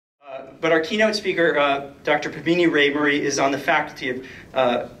But our keynote speaker, Dr. Padmini Ray Murray, is on the faculty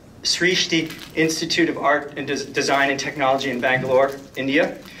of Srishti Institute of Art and Design and Technology in Bangalore,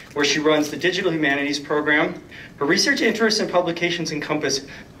 India, where she runs the Digital Humanities program. Her research interests and publications encompass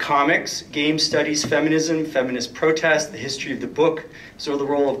comics, game studies, feminism, feminist protest, the history of the book, so the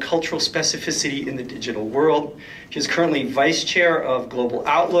role of cultural specificity in the digital world. She is currently vice chair of Global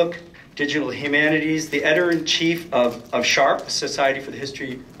Outlook, Digital Humanities, the editor-in-chief of SHARP, the Society for the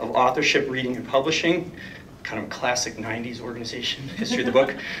History of Authorship, Reading, and Publishing, kind of a classic 90s organization, history of the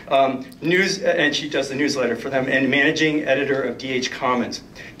book, and she does the newsletter for them, and managing editor of DH Commons.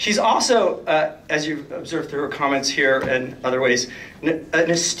 She's also, as you've observed through her comments here and other ways, an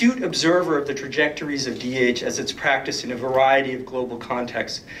astute observer of the trajectories of DH as it's practiced in a variety of global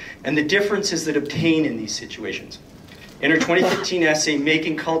contexts, and the differences that obtain in these situations. In her 2015 essay,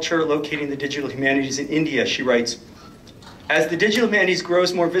 Making Culture, Locating the Digital Humanities in India, she writes, as the digital humanities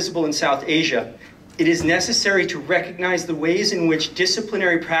grows more visible in South Asia, it is necessary to recognize the ways in which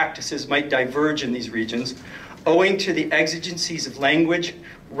disciplinary practices might diverge in these regions, owing to the exigencies of language,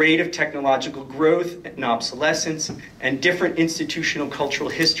 rate of technological growth and obsolescence, and different institutional cultural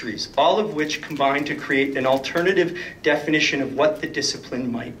histories, all of which combine to create an alternative definition of what the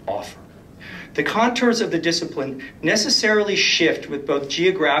discipline might offer. The contours of the discipline necessarily shift with both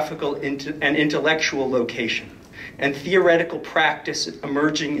geographical and intellectual location, and theoretical practice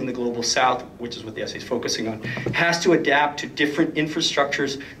emerging in the Global South, which is what the essay is focusing on, has to adapt to different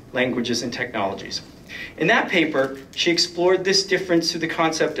infrastructures, languages, and technologies. In that paper, she explored this difference through the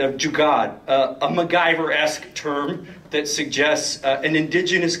concept of jugaad, a MacGyver-esque term that suggests an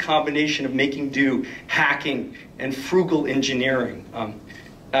indigenous combination of making do, hacking, and frugal engineering.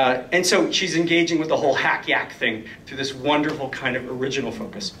 And so she's engaging with the whole hack-yak thing through this wonderful kind of original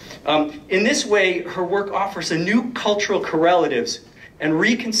focus. In this way, her work offers a new cultural correlatives and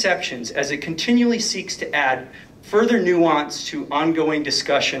reconceptions as it continually seeks to add further nuance to ongoing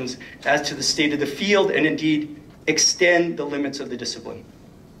discussions as to the state of the field and indeed extend the limits of the discipline.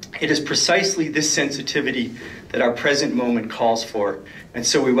 It is precisely this sensitivity that our present moment calls for. And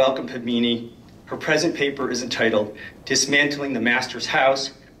so we welcome Padmini. Her present paper is entitled Dismantling the Master's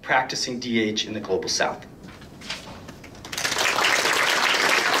House, Practicing DH in the Global South.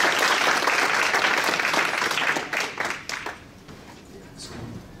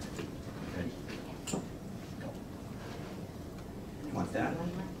 You want that?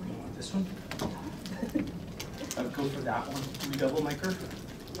 You want this one? Go for that one. Do we double micer?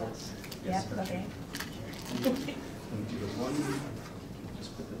 Yes. Yes. Yep, okay. Let me do the one.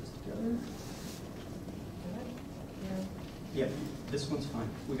 Just put those together. Yeah, this one's fine.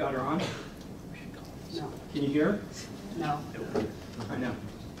 We got her on? No. Can you hear her? No. I know.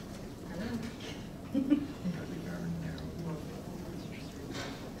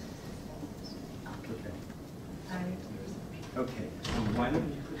 Okay. Why don't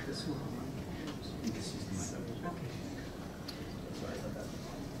you put this one on? You just use the mic. Okay. Sorry about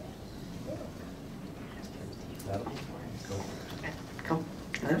that. Cool.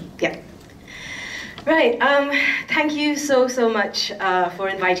 Yeah. Right. Thank you so much for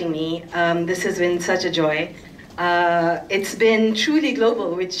inviting me. This has been such a joy. It's been truly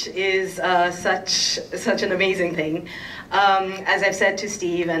global, which is such an amazing thing. As I've said to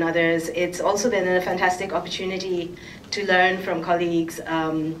Steve and others, it's also been a fantastic opportunity to learn from colleagues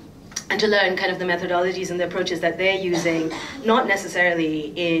and to learn kind of the methodologies and the approaches that they're using, not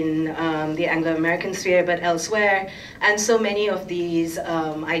necessarily in the Anglo-American sphere, but elsewhere. And so many of these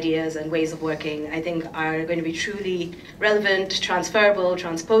ideas and ways of working, I think, are going to be truly relevant, transferable,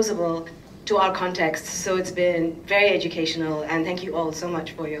 transposable to our context. So it's been very educational, and thank you all so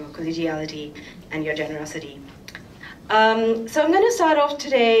much for your collegiality and your generosity. So I'm going to start off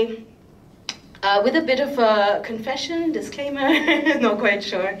today with a bit of a confession, disclaimer, not quite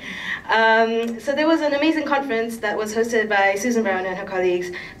sure. So there was an amazing conference that was hosted by Susan Brown and her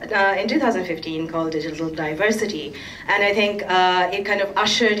colleagues in 2015 called Digital Diversity. And I think it kind of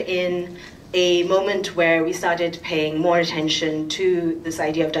ushered in a moment where we started paying more attention to this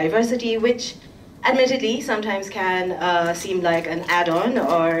idea of diversity, which admittedly sometimes can seem like an add-on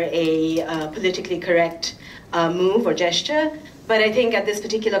or a politically correct move or gesture. But I think at this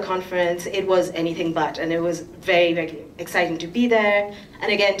particular conference, it was anything but, and it was very, very exciting to be there,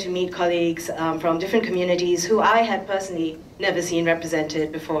 and again, to meet colleagues from different communities who I had personally never seen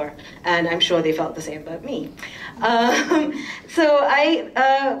represented before, and I'm sure they felt the same about me. So I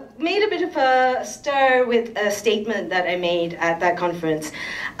made a bit of a stir with a statement that I made at that conference.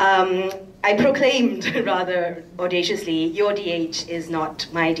 I proclaimed, rather audaciously, your DH is not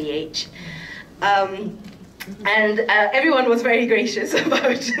my DH. And everyone was very gracious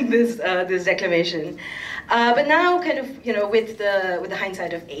about this declaration. But now, kind of, with the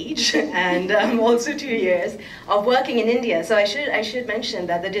hindsight of age and also 2 years of working in India, so I should mention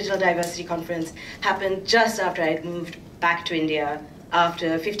that the Digital Diversity Conference happened just after I had moved back to India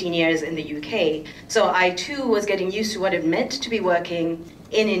after 15 years in the UK. So I too was getting used to what it meant to be working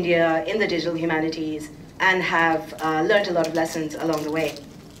in India in the digital humanities, and have learned a lot of lessons along the way.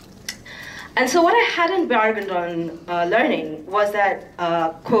 And so what I hadn't bargained on learning was that,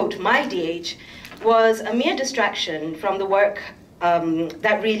 quote, my DH was a mere distraction from the work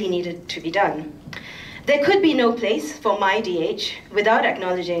that really needed to be done. There could be no place for my DH without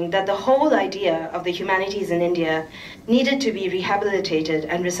acknowledging that the whole idea of the humanities in India needed to be rehabilitated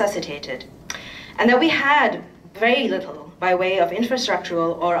and resuscitated, and that we had very little by way of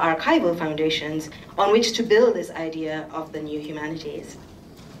infrastructural or archival foundations on which to build this idea of the new humanities.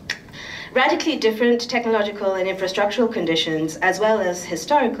 Radically different technological and infrastructural conditions, as well as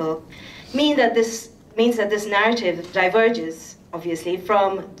historical, means that this narrative diverges, obviously,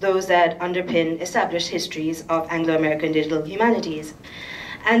 from those that underpin established histories of Anglo-American digital humanities.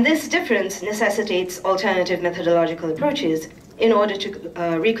 And this difference necessitates alternative methodological approaches in order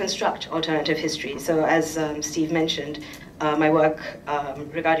to reconstruct alternative history. So as Steve mentioned, my work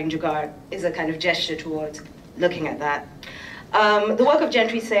regarding Jugaad is a kind of gesture towards looking at that. The work of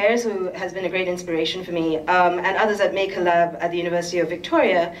Gentry Sayers, who has been a great inspiration for me, and others at Maker Lab at the University of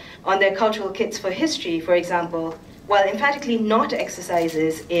Victoria on their cultural kits for history, for example, while emphatically not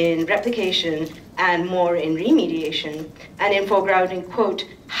exercises in replication and more in remediation, and in foregrounding, quote,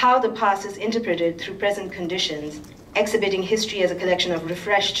 how the past is interpreted through present conditions, exhibiting history as a collection of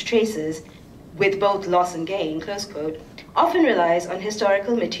refreshed traces with both loss and gain, close quote, often relies on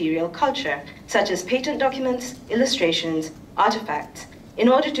historical material culture, such as patent documents, illustrations, artifacts, in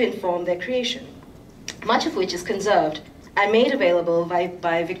order to inform their creation, much of which is conserved and made available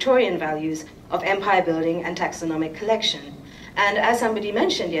by Victorian values of empire building and taxonomic collection. And as somebody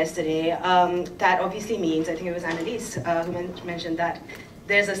mentioned yesterday, that obviously means, I think it was Annalise who mentioned that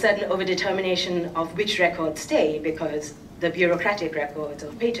there's a certain overdetermination of which records stay, because the bureaucratic records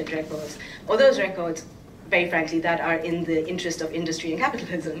or patent records, or those records, very frankly, that are in the interest of industry and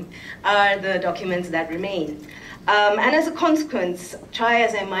capitalism, are the documents that remain. And as a consequence, try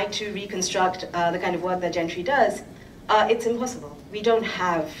as I might to reconstruct the kind of work that Gentry does, it's impossible. We don't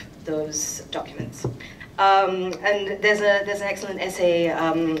have those documents. And there's an excellent essay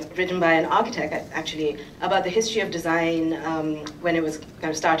written by an architect, actually, about the history of design when it was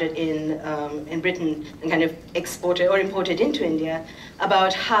kind of started in Britain and kind of exported or imported into India,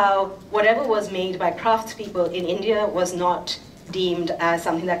 about how whatever was made by craftspeople in India was not deemed as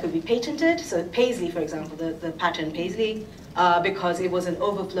something that could be patented. So Paisley, for example, the pattern Paisley, because it was an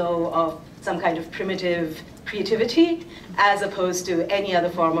overflow of some kind of primitive creativity, as opposed to any other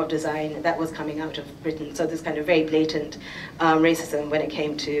form of design that was coming out of Britain. So this kind of very blatant racism when it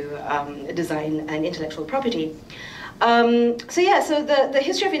came to design and intellectual property. So the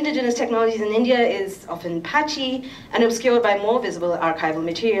history of indigenous technologies in India is often patchy and obscured by more visible archival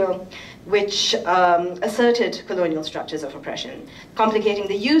material, which asserted colonial structures of oppression, complicating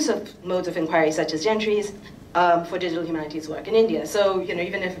the use of modes of inquiry such as Gentry's for digital humanities work in India. So,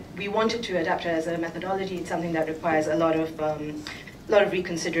 even if we wanted to adapt it as a methodology, it's something that requires a lot of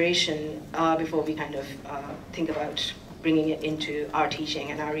reconsideration before we kind of think about bringing it into our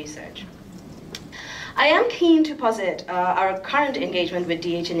teaching and our research. I am keen to posit our current engagement with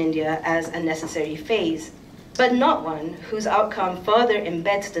DH in India as a necessary phase, but not one whose outcome further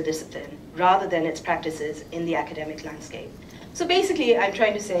embeds the discipline rather than its practices in the academic landscape. So basically, I'm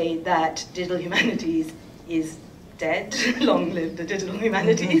trying to say that digital humanities is dead. Long live the digital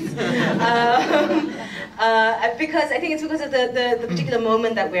humanities. Because I think it's because of the particular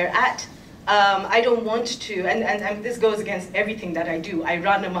moment that we're at. I don't want to, and this goes against everything that I do. I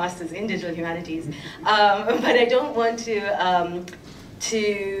run a master's in digital humanities, but I don't want to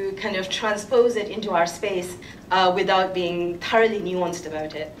kind of transpose it into our space without being thoroughly nuanced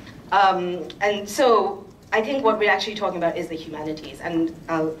about it. And so I think what we're actually talking about is the humanities, and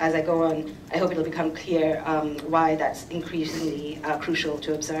as I go on, I hope it'll become clear why that's increasingly crucial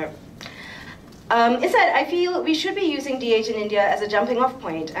to observe. Instead, I feel we should be using DH in India as a jumping off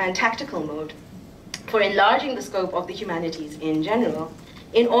point and tactical mode for enlarging the scope of the humanities in general,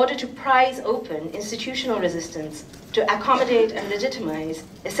 in order to prise open institutional resistance to accommodate and legitimize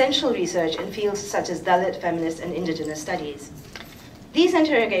essential research in fields such as Dalit, feminist, and indigenous studies. These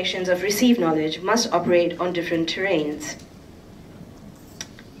interrogations of received knowledge must operate on different terrains.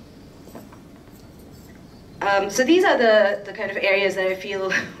 So these are the kind of areas that I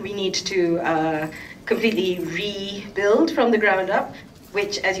feel we need to completely rebuild from the ground up,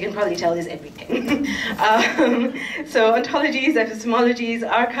 which, as you can probably tell, is everything. So ontologies, epistemologies,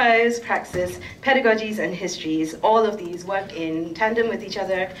 archives, praxis, pedagogies, and histories, all of these work in tandem with each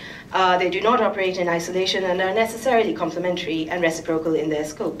other. They do not operate in isolation and are necessarily complementary and reciprocal in their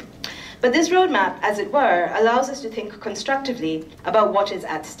scope. But this roadmap, as it were, allows us to think constructively about what is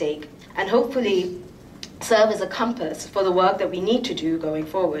at stake and hopefully serve as a compass for the work that we need to do going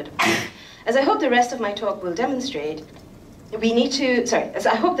forward. As I hope the rest of my talk will demonstrate, these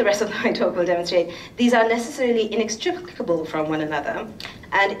are necessarily inextricable from one another,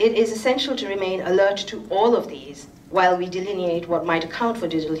 and it is essential to remain alert to all of these while we delineate what might account for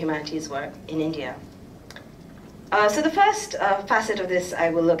digital humanities work in India. So the first facet of this I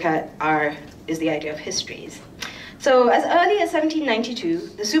will look at is the idea of histories. So as early as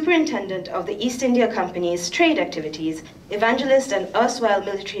 1792, the superintendent of the East India Company's trade activities, evangelist and erstwhile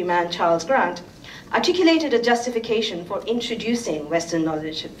military man Charles Grant, articulated a justification for introducing Western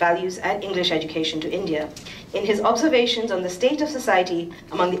knowledge, values, and English education to India in his observations on the state of society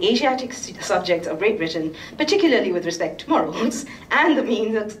among the Asiatic subjects of Great Britain, particularly with respect to morals, and the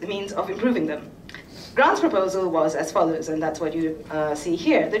means of improving them. Grant's proposal was as follows, and that's what you see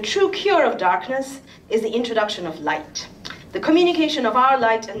here. The true cure of darkness is the introduction of light. The communication of our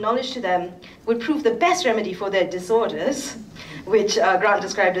light and knowledge to them would prove the best remedy for their disorders, which Grant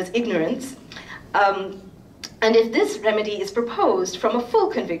described as ignorance. And if this remedy is proposed from a full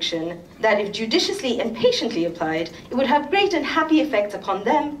conviction that if judiciously and patiently applied, it would have great and happy effects upon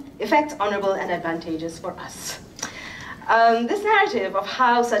them, effects honorable and advantageous for us. This narrative of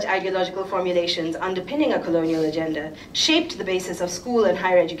how such ideological formulations underpinning a colonial agenda shaped the basis of school and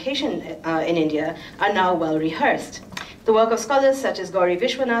higher education in India are now well rehearsed. The work of scholars such as Gauri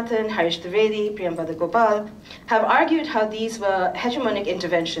Vishwanathan, Harish Trivedi, Priyampada Gopal have argued how these were hegemonic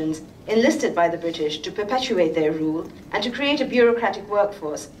interventions enlisted by the British to perpetuate their rule and to create a bureaucratic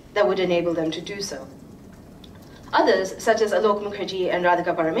workforce that would enable them to do so. Others, such as Alok Mukherjee and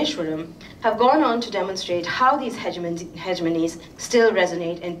Radhika Parameswaram, have gone on to demonstrate how these hegemonies still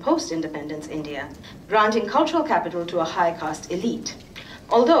resonate in post-independence India, granting cultural capital to a high-caste elite.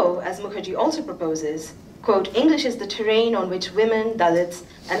 Although, as Mukherjee also proposes, quote, English is the terrain on which women, Dalits,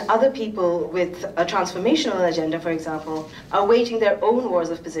 and other people with a transformational agenda, for example, are waging their own wars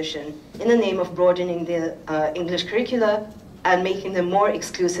of position in the name of broadening the English curricula and making them more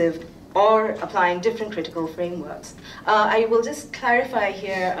exclusive or applying different critical frameworks. I will just clarify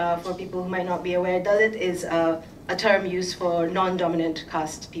here for people who might not be aware, Dalit is a term used for non-dominant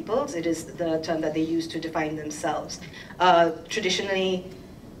caste peoples. It is the term that they use to define themselves. Traditionally,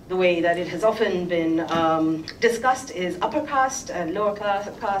 the way that it has often been discussed is upper caste and lower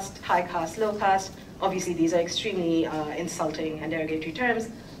caste, high caste, low caste. Obviously, these are extremely insulting and derogatory terms.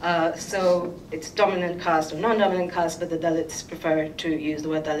 So it's dominant caste or non-dominant caste, but the Dalits prefer to use the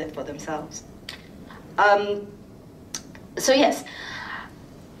word Dalit for themselves. So yes,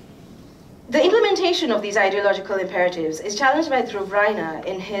 the implementation of these ideological imperatives is challenged by Dhruv Raina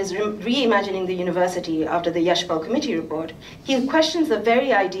in his Reimagining the University after the Yashpal Committee report. He questions the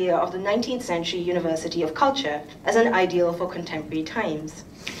very idea of the 19th century university of culture as an ideal for contemporary times,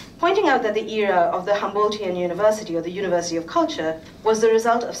 pointing out that the era of the Humboldtian University, or the University of Culture, was the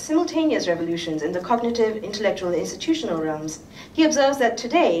result of simultaneous revolutions in the cognitive, intellectual, institutional realms. He observes that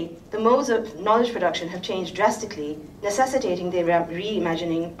today, the modes of knowledge production have changed drastically, necessitating the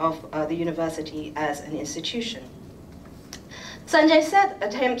reimagining of the university as an institution. Sanjay Seth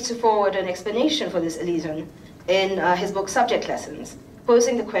attempts to forward an explanation for this illusion in his book Subject Lessons,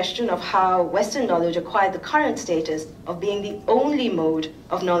 posing the question of how Western knowledge acquired the current status of being the only mode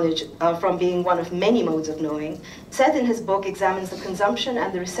of knowledge from being one of many modes of knowing. Seth in his book examines the consumption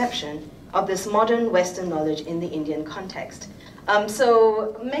and the reception of this modern Western knowledge in the Indian context.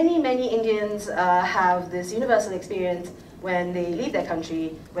 So many Indians have this universal experience when they leave their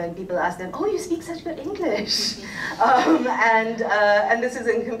country, when people ask them, oh, you speak such good English. And this is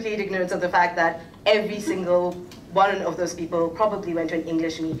in complete ignorance of the fact that every single one of those people probably went to an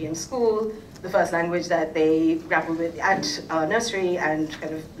English medium school. The first language that they grappled with at nursery and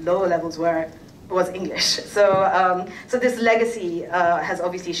kind of lower levels was English. So this legacy has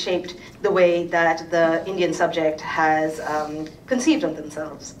obviously shaped the way that the Indian subject has conceived of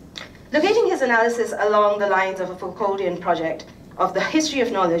themselves. Locating his analysis along the lines of a Foucauldian project of the history of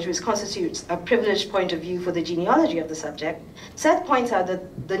knowledge, which constitutes a privileged point of view for the genealogy of the subject, Seth points out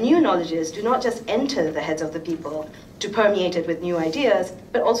that the new knowledges do not just enter the heads of the people to permeate it with new ideas,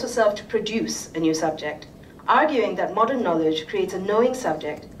 but also serve to produce a new subject. arguing that modern knowledge creates a knowing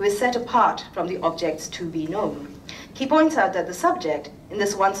subject who is set apart from the objects to be known. He points out that the subject, in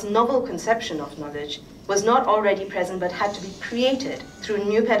this once novel conception of knowledge, was not already present but had to be created through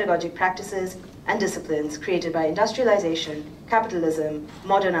new pedagogic practices and disciplines created by industrialization, capitalism,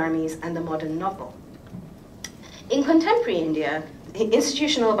 modern armies, and the modern novel. In contemporary India, the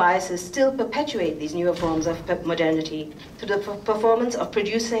institutional biases still perpetuate these newer forms of modernity through the performance of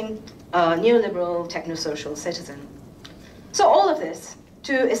producing a neoliberal technosocial citizen. So all of this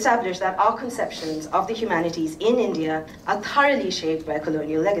to establish that our conceptions of the humanities in India are thoroughly shaped by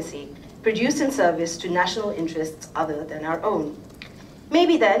colonial legacy, produced in service to national interests other than our own.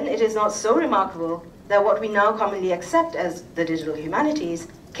 Maybe then it is not so remarkable that what we now commonly accept as the digital humanities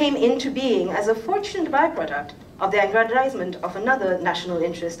came into being as a fortunate byproduct of the aggrandizement of another national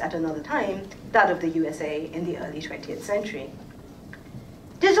interest at another time, that of the USA in the early 20th century.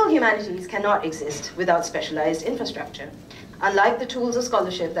 Digital humanities cannot exist without specialized infrastructure. Unlike the tools of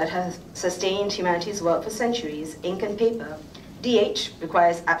scholarship that have sustained humanities work for centuries, ink and paper, DH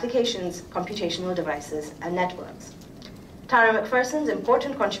requires applications, computational devices, and networks. Tara McPherson's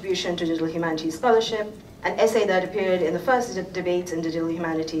important contribution to digital humanities scholarship, an essay that appeared in the first Debates in Digital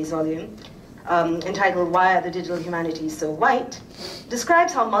Humanities volume, entitled Why Are the Digital Humanities So White?,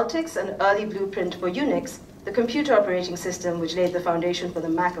 describes how Multics, an early blueprint for Unix, the computer operating system which laid the foundation for the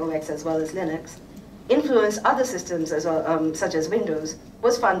Mac OS as well as Linux, influenced other systems as well, such as Windows,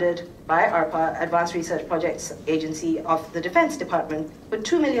 was funded by ARPA, Advanced Research Projects Agency of the Defense Department, with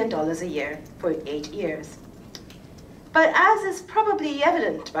 $2 million a year for 8 years. But as is probably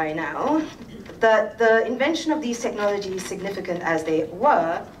evident by now, that the invention of these technologies, significant as they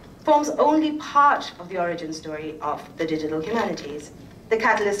were, forms only part of the origin story of the digital humanities. The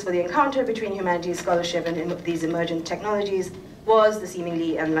catalyst for the encounter between humanities scholarship and these emergent technologies was the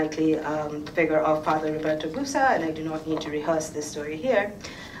seemingly unlikely figure of Father Roberto Busa, and I do not need to rehearse this story here.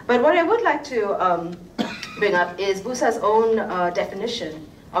 But what I would like to bring up is Busa's own definition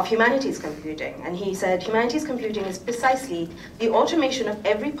of humanities computing. And he said, humanities computing is precisely the automation of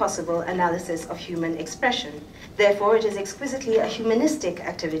every possible analysis of human expression. Therefore, it is exquisitely a humanistic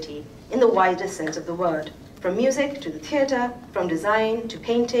activity in the widest sense of the word, from music to the theater, from design to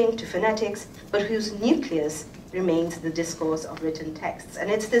painting to phonetics, but whose nucleus remains the discourse of written texts. And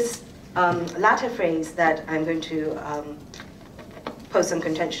it's this latter phrase that I'm going to pose some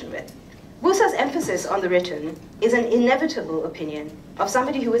contention with. Busa's emphasis on the written is an inevitable opinion of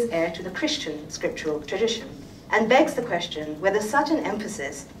somebody who is heir to the Christian scriptural tradition, and begs the question whether such an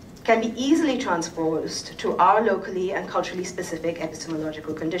emphasis can be easily transposed to our locally and culturally specific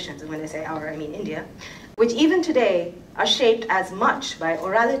epistemological conditions, and when I say our, I mean India, which even today are shaped as much by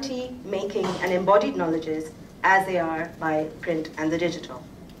orality, making, and embodied knowledges as they are by print and the digital.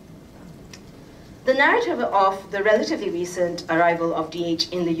 The narrative of the relatively recent arrival of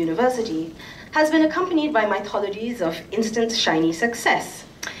DH in the university has been accompanied by mythologies of instant shiny success,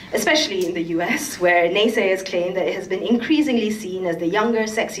 especially in the US, where naysayers claim that it has been increasingly seen as the younger,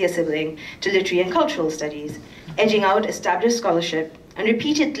 sexier sibling to literary and cultural studies, edging out established scholarship and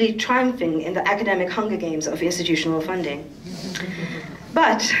repeatedly triumphing in the academic Hunger Games of institutional funding.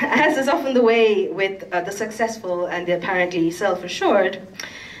 But, as is often the way with the successful and the apparently self-assured,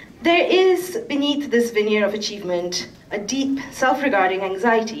 there is, beneath this veneer of achievement, a deep, self-regarding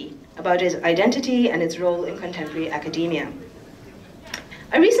anxiety about its identity and its role in contemporary academia.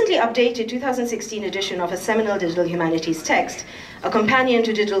 A recently updated 2016 edition of a seminal digital humanities text, A Companion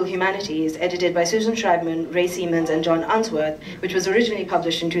to Digital Humanities, edited by Susan Schreibman, Ray Siemens, and John Unsworth, which was originally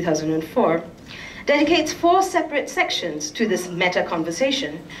published in 2004, dedicates 4 separate sections to this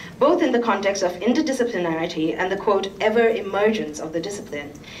meta-conversation, both in the context of interdisciplinarity and the, quote, ever-emergence of the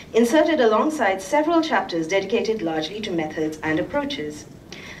discipline, inserted alongside several chapters dedicated largely to methods and approaches.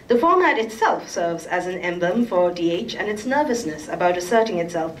 The format itself serves as an emblem for DH and its nervousness about asserting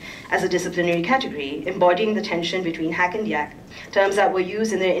itself as a disciplinary category, embodying the tension between hack and yak, terms that were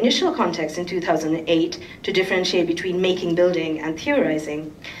used in their initial context in 2008 to differentiate between making, building, and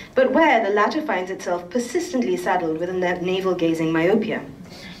theorizing, but where the latter finds itself persistently saddled with a navel-gazing myopia.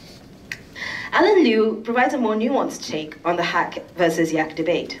 Alan Liu provides a more nuanced take on the hack versus yak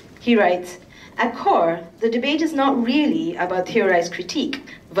debate. He writes, at core, the debate is not really about theorized critique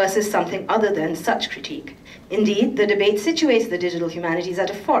versus something other than such critique. Indeed, the debate situates the digital humanities at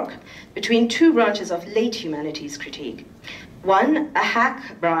a fork between 2 branches of late humanities critique. One, a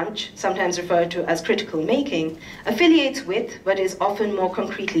hack branch, sometimes referred to as critical making, affiliates with, but is often more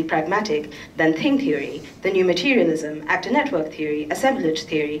concretely pragmatic than thing theory, the new materialism, actor network theory, assemblage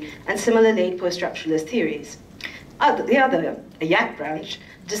theory, and similar late post-structuralist theories. The other, a yak branch,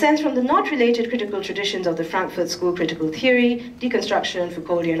 Descends from the not-related critical traditions of the Frankfurt School critical theory, deconstruction,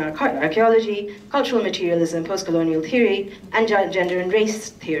 Foucauldian archaeology, cultural materialism, post-colonial theory, and gender and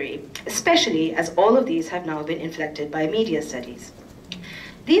race theory, especially as all of these have now been inflected by media studies.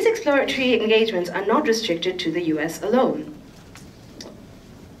 These exploratory engagements are not restricted to the US alone.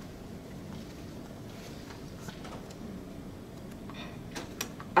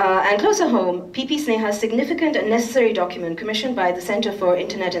 And closer home, P.P. Sneha's significant and necessary document commissioned by the Center for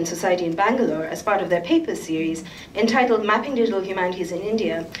Internet and Society in Bangalore as part of their papers series, entitled Mapping Digital Humanities in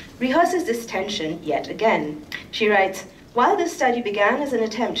India, rehearses this tension yet again. She writes, while this study began as an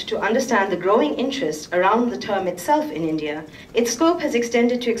attempt to understand the growing interest around the term itself in India, its scope has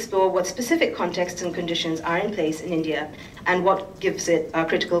extended to explore what specific contexts and conditions are in place in India and what gives it a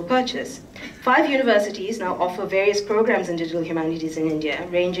critical purchase. 5 universities now offer various programs in digital humanities in India,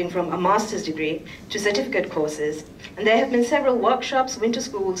 ranging from a master's degree to certificate courses, and there have been several workshops, winter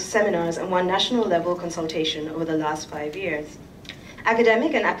schools, seminars, and 1 national level consultation over the last 5 years.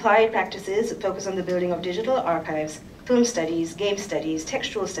 Academic and applied practices focus on the building of digital archives, film studies, game studies,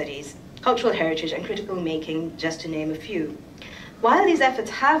 textual studies, cultural heritage, and critical making, just to name a few. While these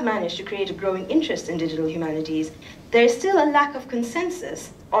efforts have managed to create a growing interest in digital humanities, there is still a lack of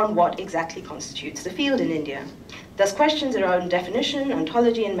consensus on what exactly constitutes the field in India. Thus, questions around definition,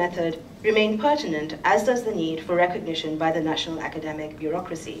 ontology, and method remain pertinent, as does the need for recognition by the national academic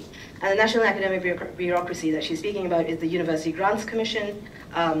bureaucracy. And the national academic bureaucracy that she's speaking about is the University Grants Commission,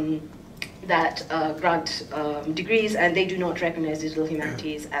 that grant degrees, and they do not recognize digital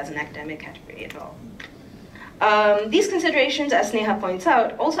humanities as an academic category at all. These considerations, as Sneha points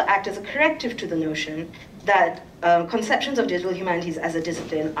out, also act as a corrective to the notion that conceptions of digital humanities as a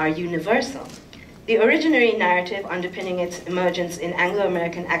discipline are universal. The originary narrative underpinning its emergence in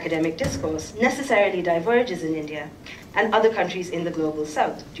Anglo-American academic discourse necessarily diverges in India and other countries in the global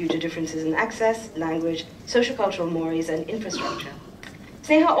south due to differences in access, language, sociocultural mores, and infrastructure.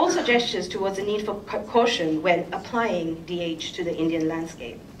 Sneha also gestures towards the need for caution when applying DH to the Indian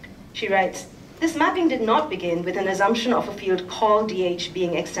landscape. She writes, this mapping did not begin with an assumption of a field called DH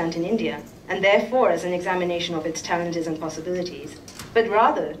being extant in India, and therefore as an examination of its challenges and possibilities, but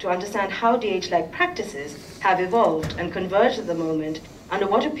rather to understand how DH-like practices have evolved and converged at the moment under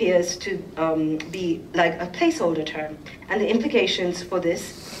what appears to be like a placeholder term, and the implications for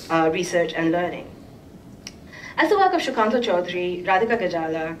this research and learning. As the work of Shukanta Chaudhary, Radhika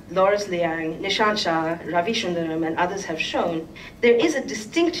Gajala, Lawrence Liang, Nishant Shah, Ravi Sundaram, and others have shown, there is a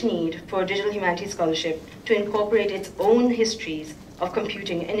distinct need for digital humanities scholarship to incorporate its own histories of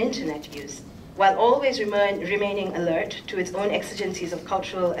computing and internet use, while always remaining alert to its own exigencies of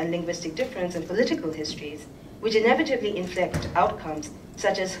cultural and linguistic difference and political histories, which inevitably inflect outcomes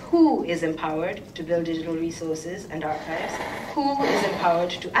such as who is empowered to build digital resources and archives, who is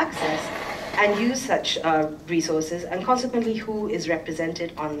empowered to access and use such resources, and consequently who is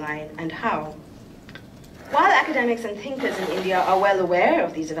represented online and how. While academics and thinkers in India are well aware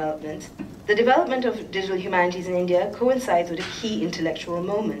of these developments, the development of digital humanities in India coincides with a key intellectual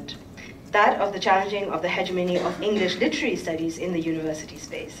moment, that of the challenging of the hegemony of English literary studies in the university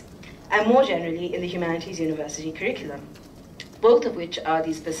space, and more generally in the humanities university curriculum, both of which are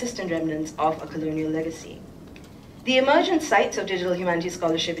these persistent remnants of a colonial legacy. The emergent sites of digital humanities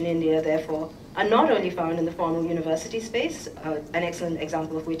scholarship in India, therefore, are not only found in the formal university space, an excellent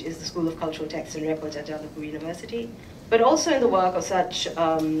example of which is the School of Cultural Texts and Records at Jabalpur University, but also in the work of such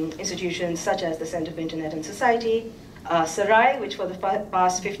institutions such as the Center for Internet and Society, Sarai, which for the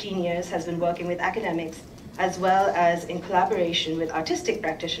past 15 years has been working with academics, as well as in collaboration with artistic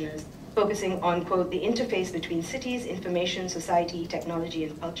practitioners, focusing on, quote, the interface between cities, information, society, technology,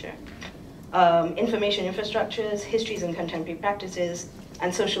 and culture. Information infrastructures, histories and contemporary practices,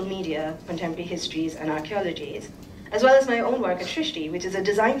 and social media, contemporary histories and archaeologies, as well as my own work at Shrishti, which is a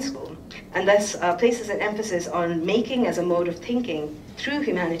design school, and thus places an emphasis on making as a mode of thinking through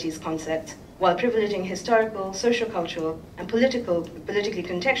humanities concepts, while privileging historical, sociocultural, and politically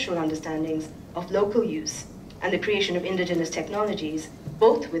contextual understandings of local use, and the creation of indigenous technologies,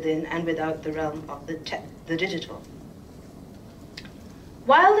 both within and without the realm of the digital.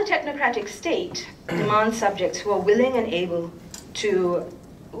 While the technocratic state demands subjects who are willing and able to,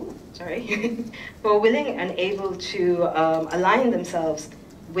 align themselves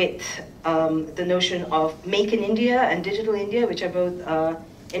with the notion of Make in India and Digital India, which are both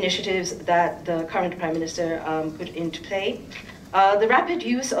initiatives that the current Prime Minister put into play, the rapid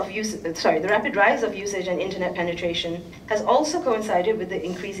rise of usage and internet penetration has also coincided with the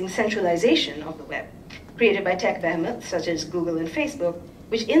increasing centralization of the web, created by tech behemoths such as Google and Facebook,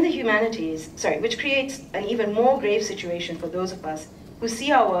 which in the humanities, which creates an even more grave situation for those of us who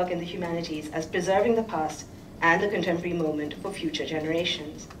see our work in the humanities as preserving the past and the contemporary moment for future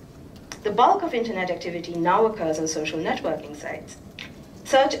generations. The bulk of internet activity now occurs on social networking sites.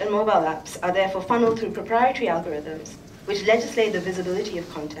 Search and mobile apps are therefore funneled through proprietary algorithms, which legislate the visibility of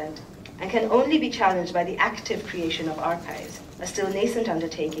content, and can only be challenged by the active creation of archives, a still nascent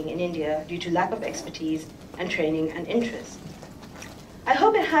undertaking in India due to lack of expertise and training and interest. I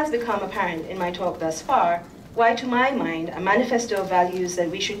hope it has become apparent in my talk thus far why, to my mind, a manifesto of values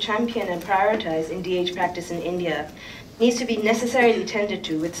that we should champion and prioritize in DH practice in India needs to be necessarily tended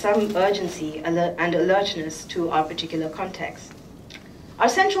to with some urgency and alertness to our particular context. Our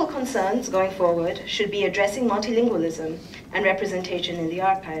central concerns going forward should be addressing multilingualism and representation in the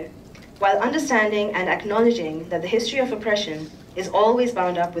archive, while understanding and acknowledging that the history of oppression is always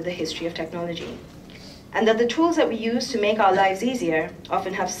bound up with the history of technology, and that the tools that we use to make our lives easier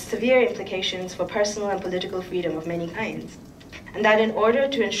often have severe implications for personal and political freedom of many kinds, and that in order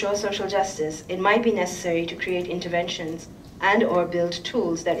to ensure social justice, it might be necessary to create interventions and/or build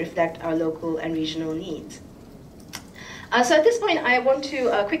tools that reflect our local and regional needs. So at this point, I want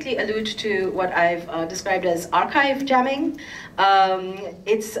to quickly allude to what I've described as archive jamming.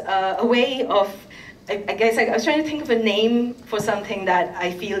 It's a way of, I guess I was trying to think of a name for something that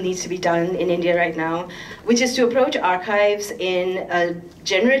I feel needs to be done in India right now, which is to approach archives in a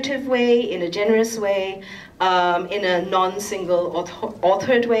generative way, in a generous way, in a non-single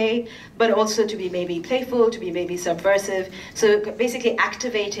authored way, but also to be maybe playful, to be maybe subversive. So basically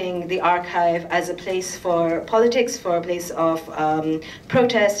activating the archive as a place for politics, for a place of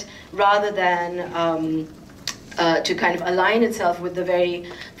protest, rather than to kind of align itself with the very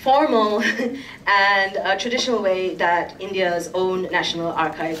formal and traditional way that India's own national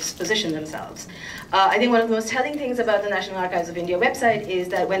archives position themselves. I think one of the most telling things about the National Archives of India website is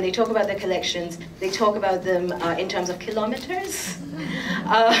that when they talk about their collections, they talk about them in terms of kilometers.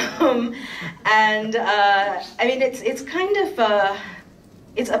 I mean, it's kind of,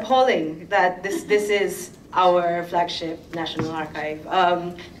 it's appalling that this is our flagship national archive.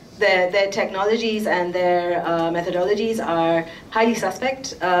 Their technologies and their methodologies are highly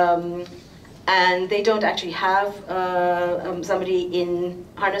suspect, and they don't actually have somebody in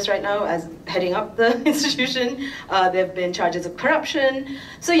harness right now as heading up the institution. There have been charges of corruption.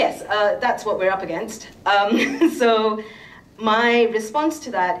 So yes, that's what we're up against. So my response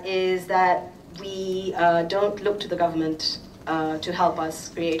to that is that we don't look to the government to help us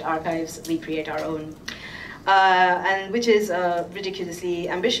create archives, we create our own. And which is a ridiculously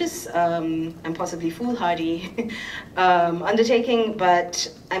ambitious and possibly foolhardy undertaking, but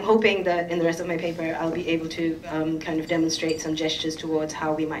I'm hoping that in the rest of my paper I'll be able to kind of demonstrate some gestures towards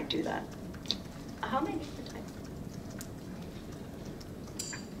how we might do that. How many for time?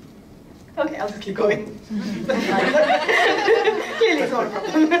 Okay, I'll just keep going. Clearly it's not a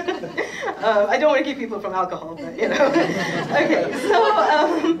problem. I don't want to keep people from alcohol, but you know. Okay,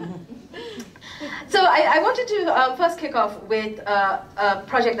 so I wanted to first kick off with a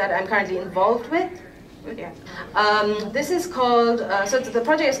project that I'm currently involved with. Yeah. This is called, so the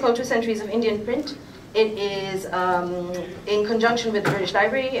project is called 2 Centuries of Indian Print. It is in conjunction with the British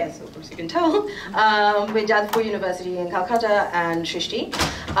Library, as of course you can tell, with Jadavpur University in Calcutta and Shrishti.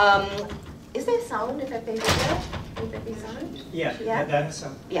 Is there sound if I play video? Would there be sound? Yeah, yeah? that is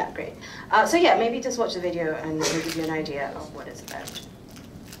sound. Yeah, great. So yeah, maybe just watch the video and it'll give you an idea of what it's about.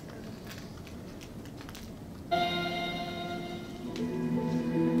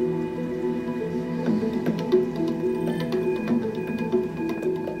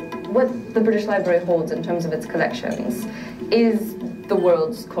 What the British Library holds in terms of its collections is the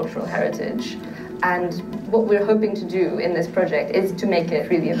world's cultural heritage. And what we're hoping to do in this project is to make it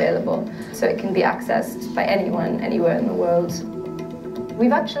freely available, so it can be accessed by anyone, anywhere in the world.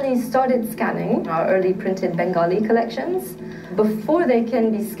 We've actually started scanning our early printed Bengali collections. Before they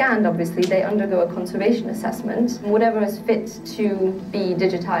can be scanned, obviously, they undergo a conservation assessment. Whatever is fit to be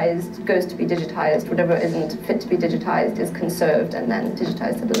digitized goes to be digitized. Whatever isn't fit to be digitized is conserved and then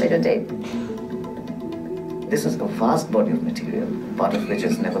digitized at a later date. This is a vast body of material, part of which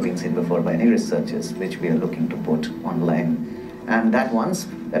has never been seen before by any researchers, which we are looking to put online. And that once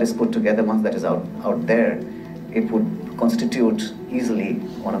that is put together, once that is out there, it would constitute easily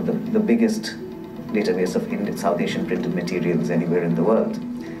one of the biggest database of South Asian printed materials anywhere in the world,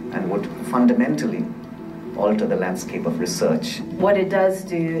 and would fundamentally alter the landscape of research. What it does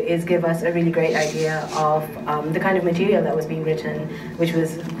do is give us a really great idea of the kind of material that was being written, which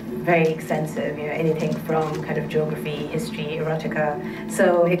was very extensive, you know, anything from kind of geography, history, erotica.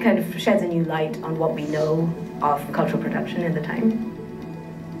 So it kind of sheds a new light on what we know of cultural production in the time.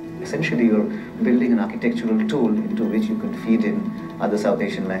 Essentially, you're building an architectural tool into which you can feed in other South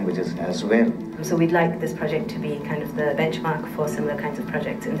Asian languages as well. So we'd like this project to be kind of the benchmark for similar kinds of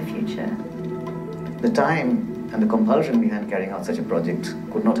projects in the future. The time and the compulsion behind carrying out such a project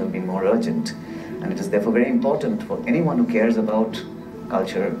could not have been more urgent, and it is therefore very important for anyone who cares about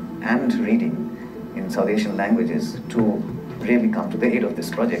culture and reading in South Asian languages to really come to the aid of this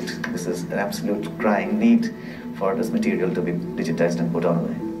project. This is an absolute crying need for this material to be digitized and put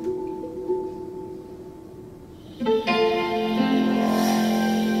online.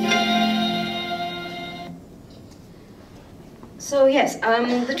 So yes,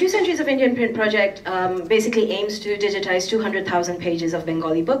 the 2 Centuries of Indian Print project basically aims to digitize 200,000 pages of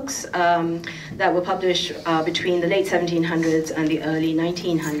Bengali books that were published between the late 1700s and the early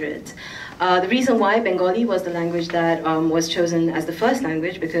 1900s. The reason why Bengali was the language that was chosen as the first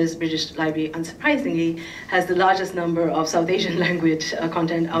language, because British Library, unsurprisingly, has the largest number of South Asian language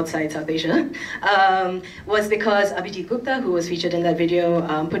content outside South Asia, was because Abhijit Gupta, who was featured in that video,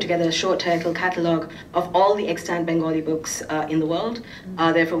 put together a short title catalogue of all the extant Bengali books in the world.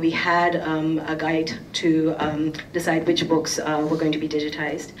 Therefore, we had a guide to decide which books were going to be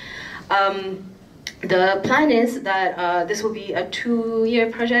digitized. The plan is that this will be a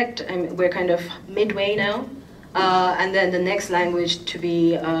 2-year project, and we're kind of midway now. And then the next language to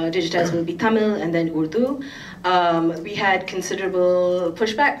be digitized will be Tamil and then Urdu. We had considerable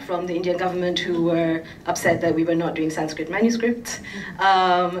pushback from the Indian government, who were upset that we were not doing Sanskrit manuscripts.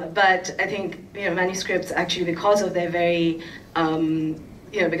 But I think manuscripts actually, because of their very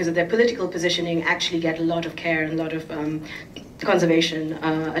because of their political positioning, actually get a lot of care and a lot of conservation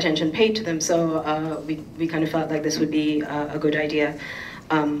attention paid to them. So we kind of felt like this would be a good idea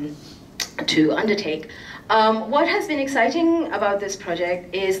to undertake. What has been exciting about this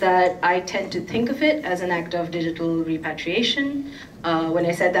project is that I tend to think of it as an act of digital repatriation. When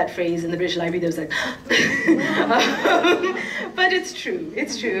I said that phrase in the British Library, there was like, but it's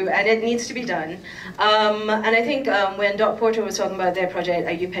true, and it needs to be done. And I think when Doc Porter was talking about their project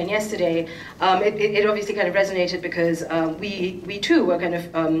at UPenn yesterday, it obviously kind of resonated, because we too were kind of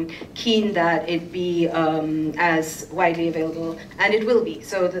keen that it be as widely available, and it will be.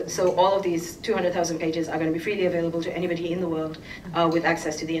 So all of these 200,000 pages are going to be freely available to anybody in the world with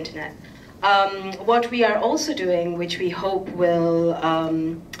access to the internet. What we are also doing, which we hope will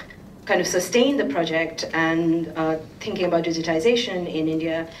kind of sustain the project and thinking about digitization in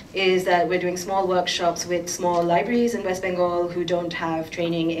India, is that we're doing small workshops with small libraries in West Bengal who don't have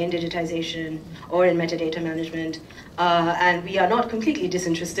training in digitization or in metadata management. And we are not completely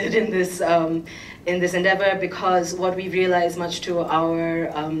disinterested in this endeavor, because what we realized, much to our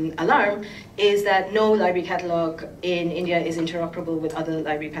alarm, is that no library catalog in India is interoperable with other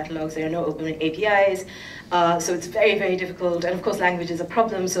library catalogs. There are no open APIs, so it's very, very difficult. And of course, language is a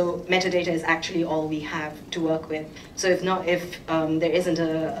problem, so metadata is actually all we have to work with. So if there isn't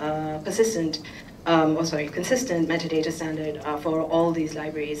a consistent metadata standard for all these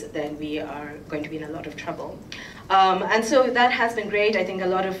libraries, then we are going to be in a lot of trouble. And so that has been great. I think a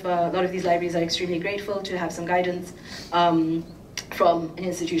lot of these libraries are extremely grateful to have some guidance from an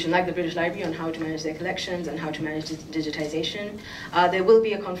institution like the British Library on how to manage their collections and how to manage digitization. There will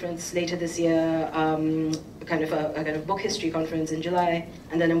be a conference later this year, a kind of book history conference in July,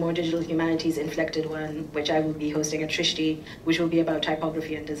 and then a more digital humanities inflected one, which I will be hosting at Shrishti, which will be about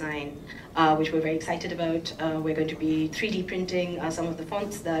typography and design, which we're very excited about. We're going to be 3D printing some of the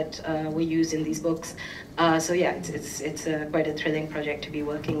fonts that were used in these books. So yeah, it's quite a thrilling project to be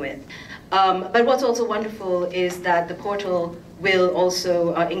working with. But what's also wonderful is that the portal will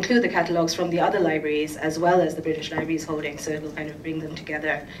also include the catalogs from the other libraries as well as the British Library's holding, so it will kind of bring them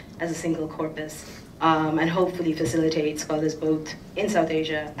together as a single corpus, and hopefully facilitate scholars both in South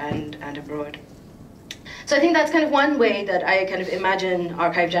Asia and abroad. So I think that's kind of one way that I kind of imagine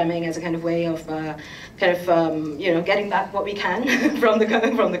archive jamming as a kind of way of getting back what we can from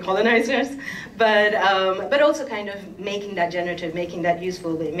the colonizers, but also kind of making that generative, making that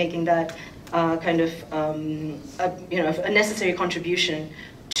useful, making that a necessary contribution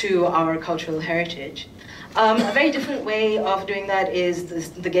to our cultural heritage. A very different way of doing that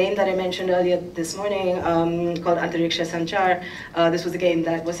is the game that I mentioned earlier this morning, called Antariksha Sanchar. This was a game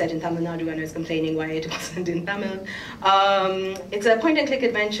that was set in Tamil Nadu, and I was complaining why it wasn't in Tamil. It's a point-and-click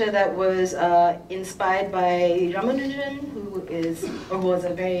adventure that was inspired by Ramanujan, who was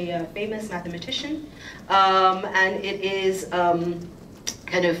a very famous mathematician, and it is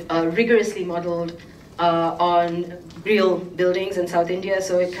kind of rigorously modeled on real buildings in South India,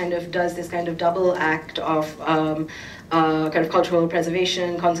 so it kind of does this kind of double act of kind of cultural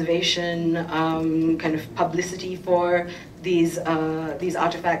preservation, conservation, kind of publicity for these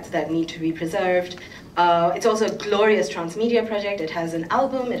artifacts that need to be preserved, It's also a glorious transmedia project. It has an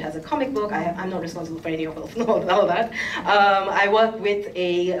album, it has a comic book. I'm not responsible for any of all that. I work with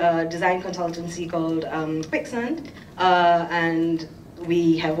a design consultancy called Quicksand, and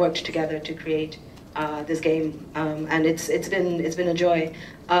we have worked together to create this game, and it's been a joy.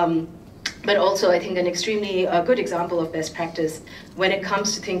 But also, I think, an extremely good example of best practice when it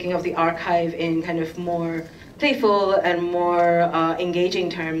comes to thinking of the archive in kind of more playful and more engaging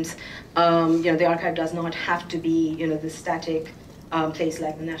terms. The archive does not have to be, the static place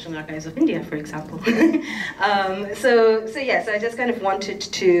like the National Archives of India, for example. So yes, I just kind of wanted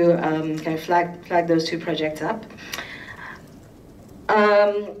to kind of flag those two projects up.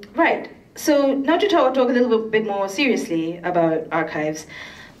 Right. So now to talk a little bit more seriously about archives,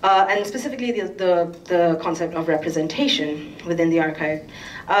 and specifically the concept of representation within the archive.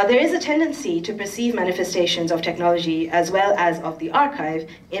 There is a tendency to perceive manifestations of technology as well as of the archive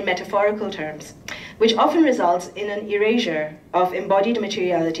in metaphorical terms, which often results in an erasure of embodied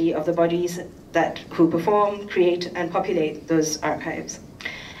materiality of the bodies who perform, create, and populate those archives.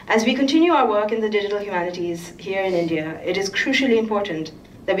 As we continue our work in the digital humanities here in India, it is crucially important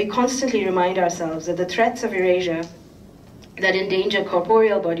that we constantly remind ourselves that the threats of erasure that endanger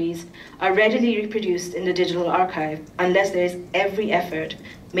corporeal bodies are readily reproduced in the digital archive unless there is every effort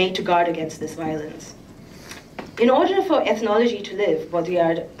made to guard against this violence. In order for ethnology to live,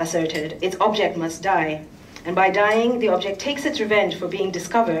 Baudrillard asserted, its object must die, and by dying, the object takes its revenge for being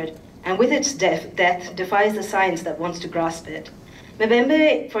discovered, and with its death defies the science that wants to grasp it.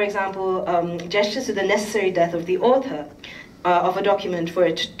 Mbembe, for example, gestures to the necessary death of the author of a document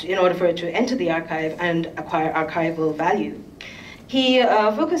in order for it to enter the archive and acquire archival value. He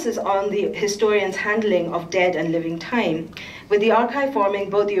focuses on the historian's handling of dead and living time, with the archive forming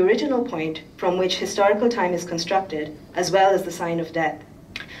both the original point from which historical time is constructed, as well as the sign of death.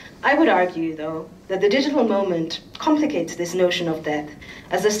 I would argue, though, that the digital moment complicates this notion of death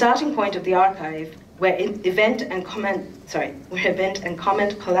as the starting point of the archive, where event and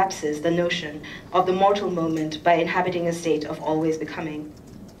comment collapses the notion of the mortal moment by inhabiting a state of always becoming.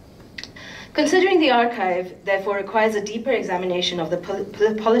 Considering the archive, therefore, requires a deeper examination of the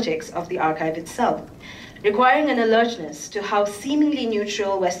politics of the archive itself, requiring an alertness to how seemingly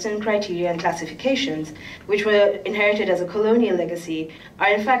neutral Western criteria and classifications, which were inherited as a colonial legacy,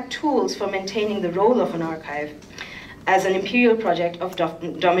 are in fact tools for maintaining the role of an archive as an imperial project of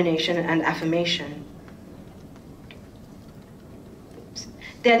domination and affirmation.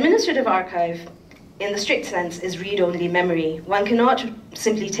 The administrative archive, in the strict sense, is read-only memory. One cannot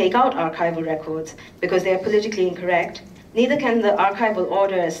simply take out archival records because they are politically incorrect. Neither can the archival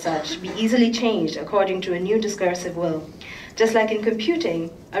order as such be easily changed according to a new discursive will. Just like in computing,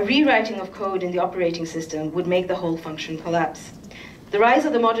 a rewriting of code in the operating system would make the whole function collapse. The rise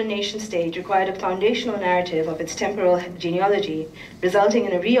of the modern nation-state required a foundational narrative of its temporal genealogy, resulting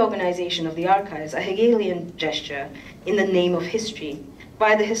in a reorganization of the archives, a Hegelian gesture, in the name of history.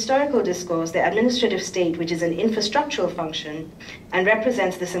 By the historical discourse, the administrative state, which is an infrastructural function and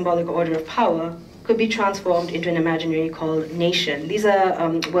represents the symbolic order of power, could be transformed into an imaginary called nation. These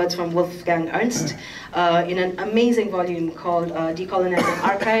are words from Wolfgang Ernst in an amazing volume called Decolonizing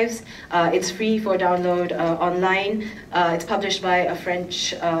Archives. It's free for download online. It's published by a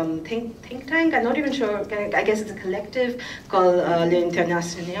French think tank. I'm not even sure, I guess it's a collective called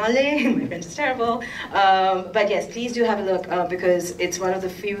L'Internationale. My French is terrible. But yes, please do have a look because it's one of the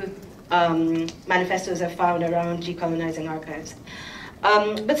few manifestos I've found around decolonizing archives.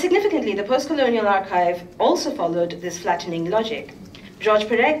 But significantly, the post-colonial archive also followed this flattening logic. Georges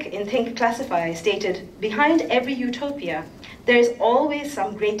Perec, in Think, Classify, stated, "Behind every utopia, there is always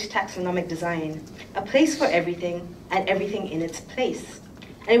some great taxonomic design, a place for everything and everything in its place."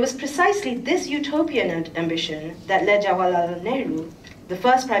 And it was precisely this utopian ambition that led Jawaharlal Nehru, the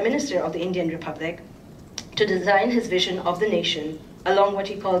first Prime Minister of the Indian Republic, to design his vision of the nation along what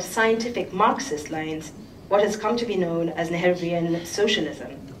he called scientific Marxist lines, what has come to be known as Nehruvian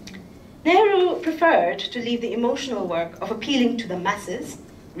socialism. Nehru preferred to leave the emotional work of appealing to the masses,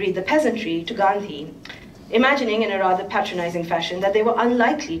 read the peasantry, to Gandhi, imagining in a rather patronizing fashion that they were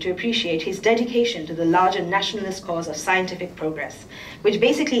unlikely to appreciate his dedication to the larger nationalist cause of scientific progress, which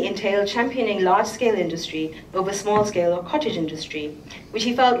basically entailed championing large-scale industry over small-scale or cottage industry, which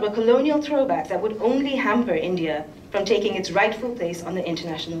he felt were colonial throwbacks that would only hamper India from taking its rightful place on the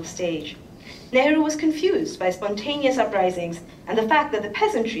international stage. Nehru was confused by spontaneous uprisings and the fact that the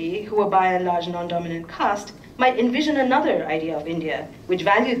peasantry, who were by and large non-dominant caste, might envision another idea of India, which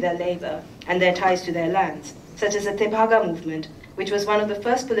valued their labor and their ties to their lands, such as the Tebaga movement, which was one of the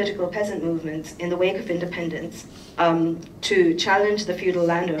first political peasant movements in the wake of independence to challenge the feudal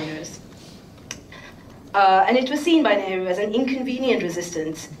landowners. And it was seen by Nehru as an inconvenient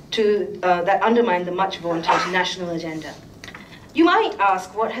resistance to, that undermined the much vaunted national agenda. You might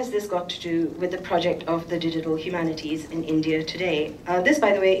ask, what has this got to do with the project of the digital humanities in India today? This,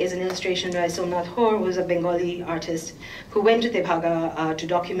 by the way, is an illustration by Somnath Hoare, who was a Bengali artist who went to Tebhaga to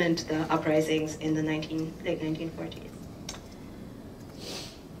document the uprisings in the late 1940s.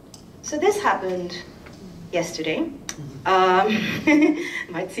 So this happened yesterday.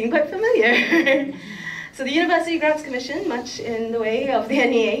 Might seem quite familiar. So the University Grants Commission, much in the way of the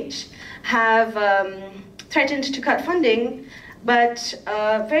NEH, have threatened to cut funding, but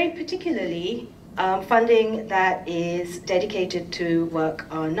very particularly funding that is dedicated to work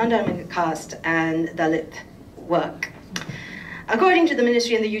on non-dominant caste and Dalit work. According to the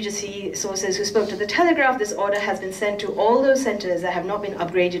Ministry and the UGC sources who spoke to the Telegraph, this order has been sent to all those centers that have not been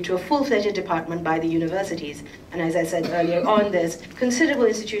upgraded to a full-fledged department by the universities. And as I said earlier on, there's considerable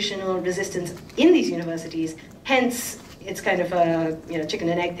institutional resistance in these universities. Hence, it's kind of a chicken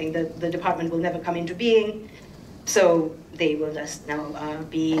and egg thing. The department will never come into being, so they will just now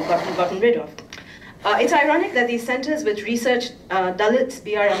be gotten rid of. It's ironic that these centers which research Dalits,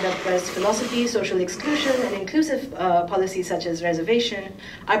 B.R. Ambedkar's philosophy, social exclusion, and inclusive policies such as reservation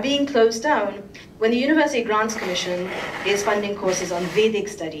are being closed down when the University Grants Commission is funding courses on Vedic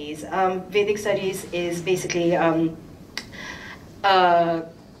studies. Vedic studies is basically, well,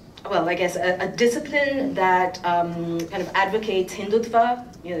 I guess a discipline that kind of advocates Hindutva,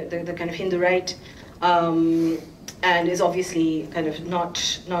 the kind of Hindu right, and is obviously kind of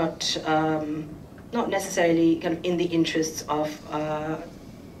not necessarily kind of in the interests of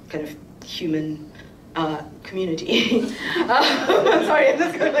kind of human community. Sorry, I'm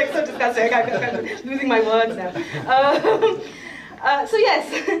just like so disgusting. I'm kind of losing my words now. So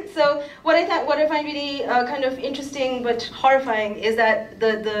yes, so what I find really kind of interesting but horrifying is that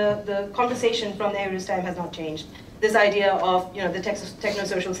the conversation from Nehru's time has not changed. This idea of the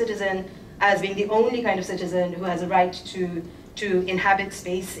techno-social citizen as being the only kind of citizen who has a right to inhabit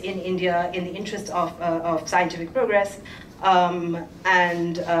space in India in the interest of scientific progress,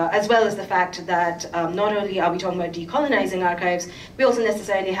 and as well as the fact that not only are we talking about decolonizing archives, we also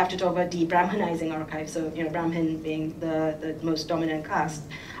necessarily have to talk about de-Brahmanizing archives, so Brahmin being the most dominant caste.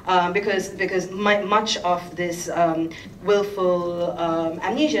 Because much of this willful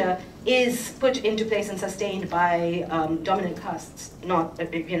amnesia is put into place and sustained by dominant castes. Not,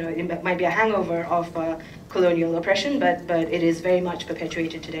 it might be a hangover of colonial oppression, but it is very much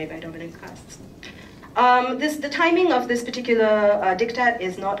perpetuated today by dominant castes. The timing of this particular diktat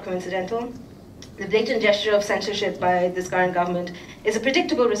is not coincidental. The blatant gesture of censorship by this current government is a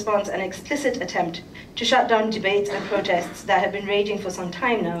predictable response and explicit attempt to shut down debates and protests that have been raging for some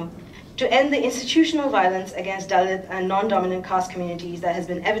time now, to end the institutional violence against Dalit and non-dominant caste communities that has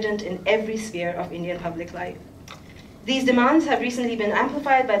been evident in every sphere of Indian public life. These demands have recently been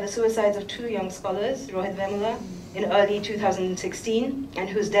amplified by the suicides of two young scholars, Rohit Vemula, in early 2016, and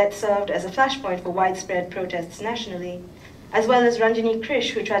whose death served as a flashpoint for widespread protests nationally, as well as Ranjini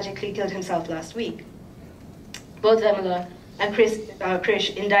Krish, who tragically killed himself last week. Both Vemula and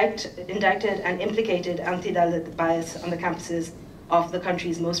Krish indicted and implicated anti-Dalit bias on the campuses of the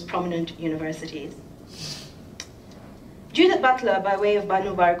country's most prominent universities. Judith Butler, by way of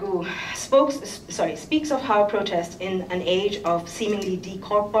Banu Bargu, speaks of how protest in an age of seemingly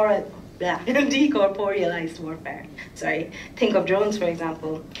decorporealized warfare, think of drones for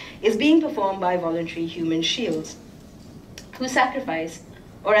example, is being performed by voluntary human shields, who sacrifice,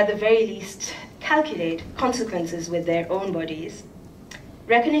 or at the very least calculate, consequences with their own bodies,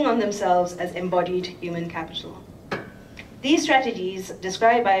 reckoning on themselves as embodied human capital. These strategies,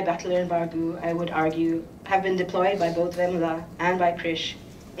 described by Butler and Bargu, I would argue, have been deployed by both Vemula and by Krish,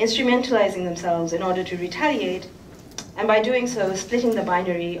 instrumentalizing themselves in order to retaliate, and by doing so, splitting the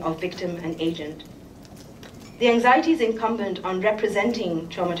binary of victim and agent. The anxieties incumbent on representing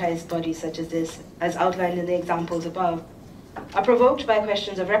traumatized bodies such as this, as outlined in the examples above, are provoked by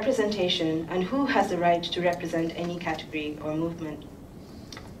questions of representation and who has the right to represent any category or movement.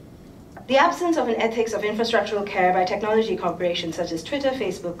 The absence of an ethics of infrastructural care by technology corporations such as Twitter,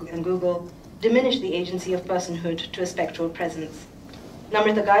 Facebook, and Google diminish the agency of personhood to a spectral presence.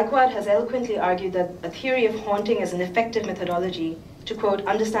 Namrita Gaikwad has eloquently argued that a theory of haunting is an effective methodology to, quote,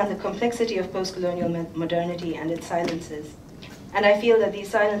 understand the complexity of post-colonial modernity and its silences. And I feel that these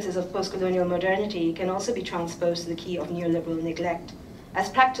silences of post-colonial modernity can also be transposed to the key of neoliberal neglect, as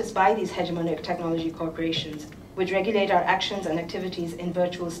practiced by these hegemonic technology corporations, which regulate our actions and activities in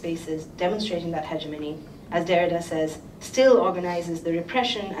virtual spaces, demonstrating that hegemony, as Derrida says, still organizes the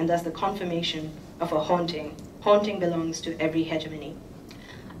repression and thus the confirmation of a haunting. Haunting belongs to every hegemony.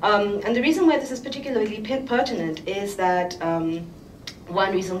 And the reason why this is particularly pertinent is that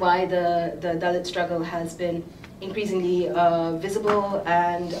one reason why the Dalit struggle has been increasingly visible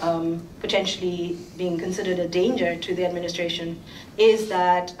and potentially being considered a danger to the administration is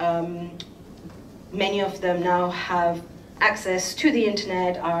that many of them now have access to the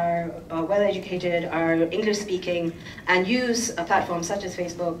internet, are well-educated, are English-speaking, and use platforms such as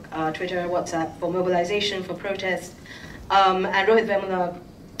Facebook, Twitter, WhatsApp for mobilization, for protest. And Rohit Vemula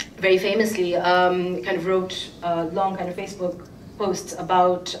very famously kind of wrote long kind of Facebook posts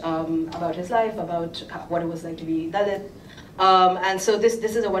about his life, about what it was like to be Dalit. And so this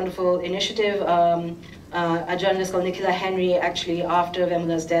is a wonderful initiative. A journalist called Nikhila Henry actually, after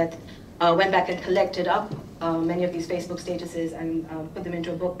Vemula's death, went back and collected up many of these Facebook statuses and put them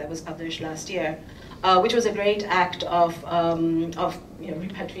into a book that was published last year, which was a great act of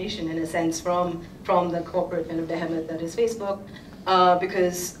repatriation in a sense from the corporate kind of behemoth that is Facebook,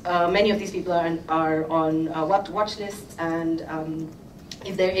 because many of these people are on watch lists, and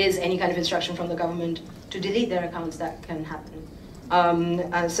if there is any kind of instruction from the government to delete their accounts, that can happen.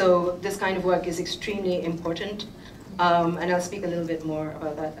 And so this kind of work is extremely important. And I'll speak a little bit more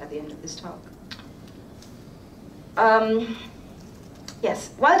about that at the end of this talk.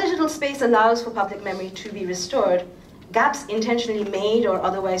 Yes, while digital space allows for public memory to be restored, gaps intentionally made or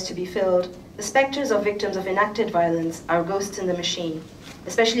otherwise to be filled, the specters of victims of enacted violence are ghosts in the machine,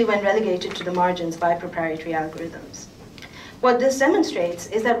 especially when relegated to the margins by proprietary algorithms. What this demonstrates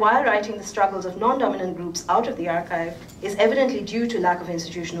is that while writing the struggles of non-dominant groups out of the archive is evidently due to lack of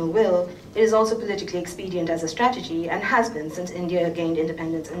institutional will, it is also politically expedient as a strategy and has been since India gained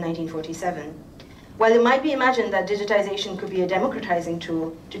independence in 1947. While it might be imagined that digitization could be a democratizing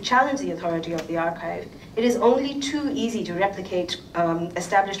tool to challenge the authority of the archive, it is only too easy to replicate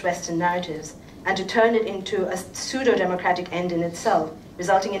established Western narratives and to turn it into a pseudo-democratic end in itself,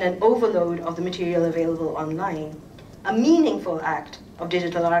 resulting in an overload of the material available online. A meaningful act of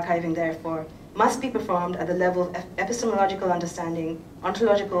digital archiving, therefore, must be performed at the level of epistemological understanding,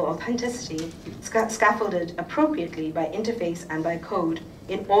 ontological authenticity, scaffolded appropriately by interface and by code,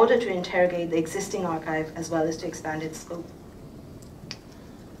 in order to interrogate the existing archive as well as to expand its scope.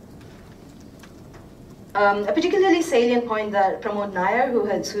 A particularly salient point that Pramod Nair, who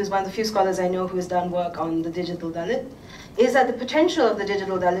is one of the few scholars I know who has done work on the digital Dalit, is that the potential of the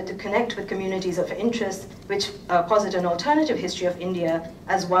digital Dalit to connect with communities of interest which posit an alternative history of India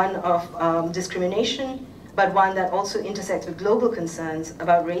as one of discrimination, but one that also intersects with global concerns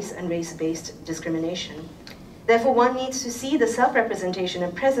about race and race-based discrimination. Therefore, one needs to see the self-representation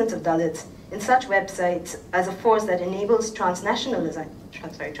and presence of Dalits in such websites as a force that enables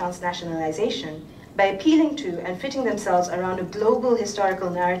transnationalization by appealing to and fitting themselves around a global historical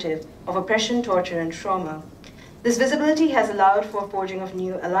narrative of oppression, torture, and trauma. This visibility has allowed for forging of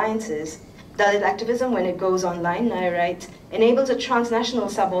new alliances. Dalit activism, when it goes online, Nair writes, enables a transnational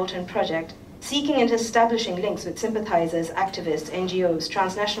subaltern project seeking and establishing links with sympathizers, activists, NGOs,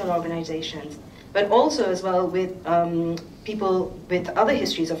 transnational organizations, but also as well with people with other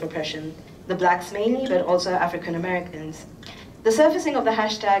histories of oppression, the blacks mainly, but also African Americans. The surfacing of the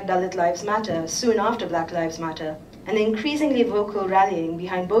hashtag Dalit Lives Matter soon after Black Lives Matter, and the increasingly vocal rallying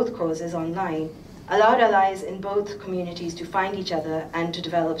behind both causes online, allowed allies in both communities to find each other and to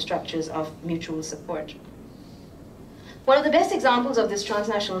develop structures of mutual support. One of the best examples of this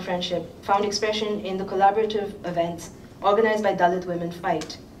transnational friendship found expression in the collaborative events organized by Dalit Women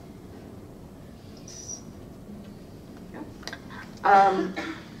Fight.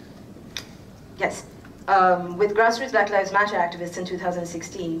 With grassroots Black Lives Matter activists in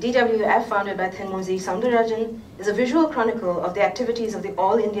 2016, DWF, founded by Thenmozhi Soundarajan, is a visual chronicle of the activities of the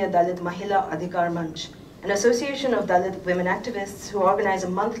All India Dalit Mahila Adhikar Manch, an association of Dalit women activists who organize a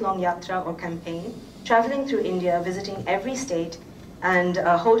month-long yatra or campaign, traveling through India, visiting every state, and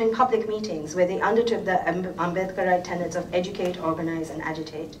holding public meetings where they undertook the Ambedkarite tenets of educate, organize, and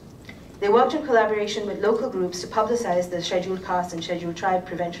agitate. They worked in collaboration with local groups to publicize the Scheduled Caste and Scheduled Tribe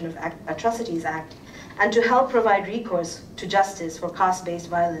Prevention of Atrocities Act, and to help provide recourse to justice for caste-based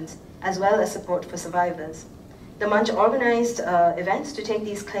violence, as well as support for survivors. The Manch organized events to take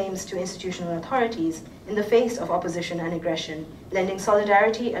these claims to institutional authorities in the face of opposition and aggression, lending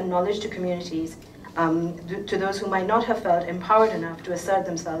solidarity and knowledge to communities, to those who might not have felt empowered enough to assert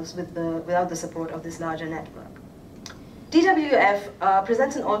themselves without the support of this larger network. DWF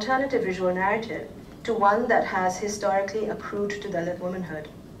presents an alternative visual narrative to one that has historically accrued to Dalit womanhood.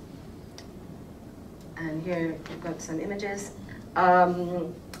 And here we've got some images.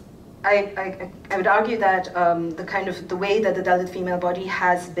 I would argue that the way that the Dalit female body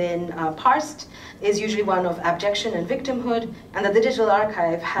has been parsed is usually one of abjection and victimhood, and that the digital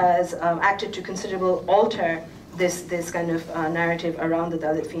archive has acted to considerably alter this kind of narrative around the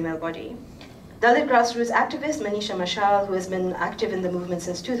Dalit female body. Dalit grassroots activist Manisha Mashal, who has been active in the movement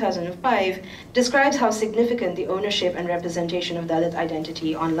since 2005, describes how significant the ownership and representation of Dalit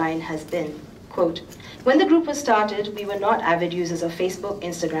identity online has been. Quote, "When the group was started, we were not avid users of Facebook,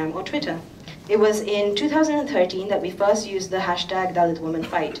 Instagram, or Twitter. It was in 2013 that we first used the hashtag Dalit Woman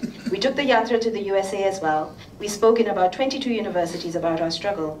Fight. We took the yatra to the USA as well. We spoke in about 22 universities about our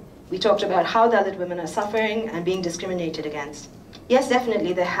struggle. We talked about how Dalit women are suffering and being discriminated against. Yes,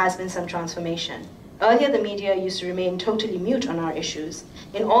 definitely there has been some transformation. Earlier, the media used to remain totally mute on our issues.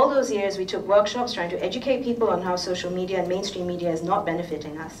 In all those years, we took workshops trying to educate people on how social media and mainstream media is not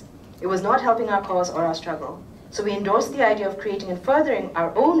benefiting us. It was not helping our cause or our struggle. So we endorsed the idea of creating and furthering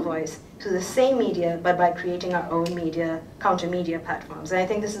our own voice through the same media, but by creating our own media, counter-media platforms." And I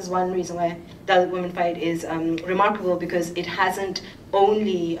think this is one reason why Dalit Women Fight is remarkable, because it hasn't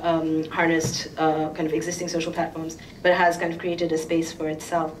only harnessed kind of existing social platforms, but has kind of created a space for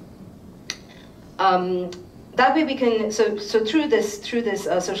itself. That way we can, so through this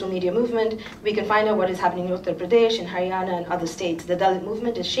social media movement, we can find out what is happening in Uttar Pradesh, in Haryana, and other states. The Dalit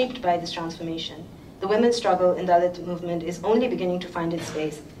movement is shaped by this transformation. The women's struggle in Dalit movement is only beginning to find its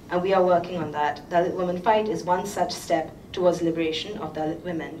space, and we are working on that. Dalit Women Fight is one such step towards liberation of Dalit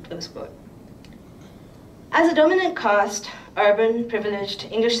women, close quote. As a dominant caste, urban, privileged,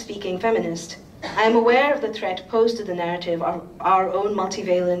 English-speaking feminist, I am aware of the threat posed to the narrative of our own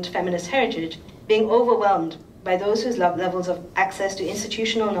multivalent feminist heritage, being overwhelmed by those whose levels of access to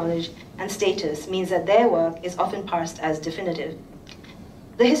institutional knowledge and status means that their work is often parsed as definitive.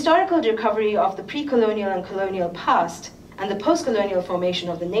 The historical recovery of the pre-colonial and colonial past and the post-colonial formation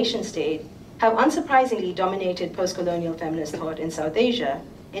of the nation-state have unsurprisingly dominated post-colonial feminist thought in South Asia.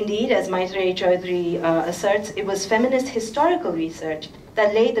 Indeed, as Maitreyi Chaudhary asserts, it was feminist historical research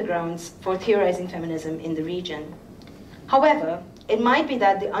that laid the grounds for theorizing feminism in the region. However, it might be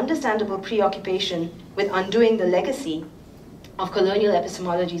that the understandable preoccupation with undoing the legacy of colonial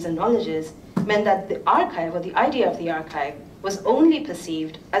epistemologies and knowledges meant that the archive, or the idea of the archive, was only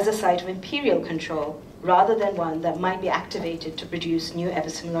perceived as a site of imperial control rather than one that might be activated to produce new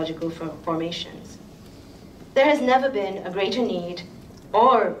epistemological formations. There has never been a greater need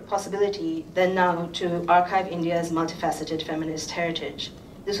or possibility than now to archive India's multifaceted feminist heritage.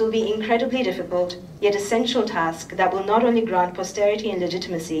 This will be incredibly difficult, yet essential task that will not only grant posterity and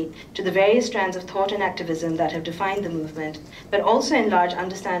legitimacy to the various strands of thought and activism that have defined the movement, but also enlarge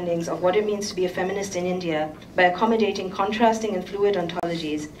understandings of what it means to be a feminist in India by accommodating contrasting and fluid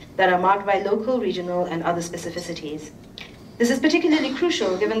ontologies that are marked by local, regional, and other specificities. This is particularly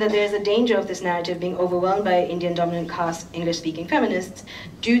crucial given that there is a danger of this narrative being overwhelmed by Indian dominant caste English-speaking feminists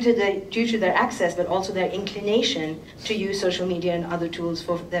due to their access, but also their inclination to use social media and other tools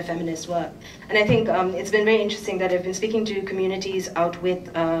for their feminist work. And I think it's been very interesting that I've been speaking to communities out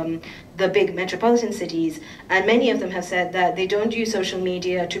with the big metropolitan cities, and many of them have said that they don't use social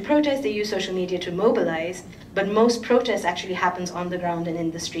media to protest, they use social media to mobilize, but most protest actually happens on the ground and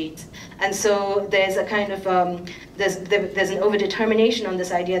in the streets. And so there's a kind of, there's an overdetermination on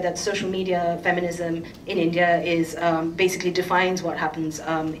this idea that social media feminism in India is basically defines what happens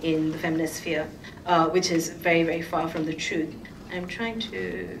in the feminist sphere, which is very, very far from the truth. I'm trying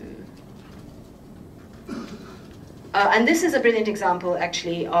to... and this is a brilliant example,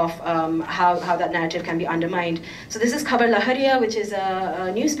 actually, of how that narrative can be undermined. So this is Khabar Lahariya, which is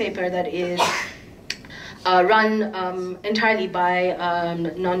a newspaper that is run entirely by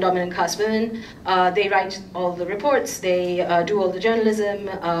non-dominant caste women. They write all the reports, they do all the journalism,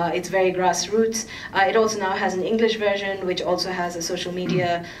 it's very grassroots. It also now has an English version, which also has a social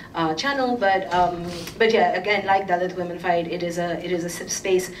media channel, but yeah, again, like Dalit Women Fight, it is a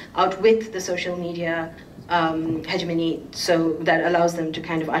space out with the social media hegemony, so that allows them to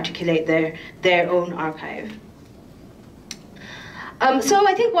kind of articulate their own archive. So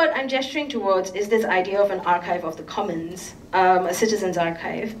I think what I'm gesturing towards is this idea of an archive of the commons, a citizen's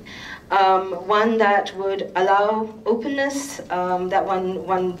archive, one that would allow openness,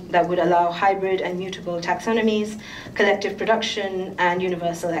 one that would allow hybrid and mutable taxonomies, collective production, and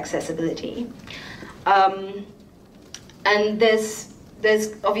universal accessibility. And there's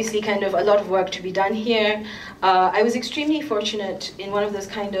obviously kind of a lot of work to be done here. I was extremely fortunate in one of those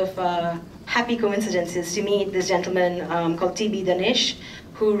kind of happy coincidences to meet this gentleman called T.B. Danish,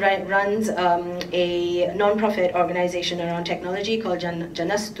 who runs a non-profit organization around technology called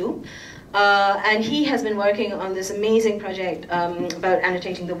Janastu. And he has been working on this amazing project about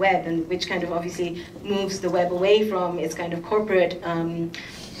annotating the web, and which kind of obviously moves the web away from its kind of corporate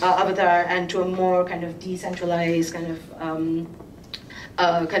avatar and to a more kind of decentralized kind of,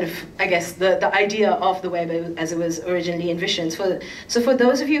 I guess, the idea of the web as it was originally envisioned. So for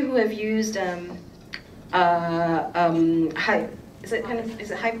those of you who have used, is it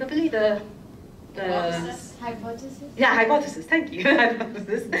hyperbole? Hypothesis? Yeah, hypothesis, thank you.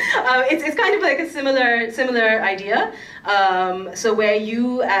 Hypothesis. It's kind of like a similar idea. So where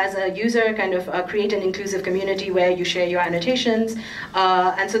you as a user kind of create an inclusive community where you share your annotations,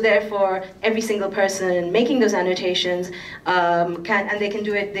 and so therefore every single person making those annotations they can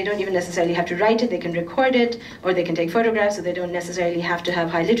do it, they don't even necessarily have to write it, they can record it, or they can take photographs, so they don't necessarily have to have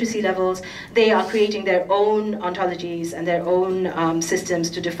high literacy levels. They are creating their own ontologies and their own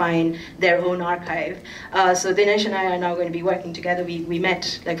systems to define their own archive. So Dinesh and I are now going to be working together. We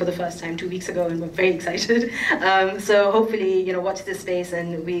met like for the first time 2 weeks ago, and we're very excited. So hopefully, watch this space,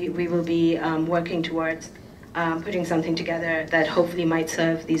 and we will be working towards putting something together that hopefully might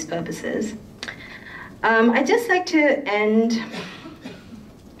serve these purposes. I'd just like to end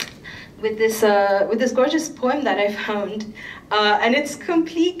with this gorgeous poem that I found, and it's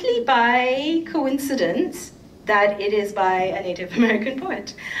completely by coincidence that it is by a Native American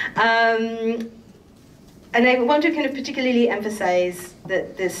poet. And I want to kind of particularly emphasize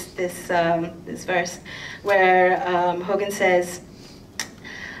this verse where Hogan says,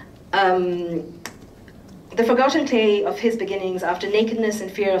 the forgotten clay of his beginnings, after nakedness and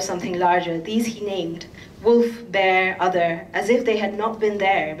fear of something larger, these he named, wolf, bear, other, as if they had not been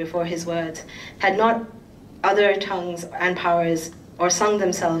there before his words, had not other tongues and powers, or sung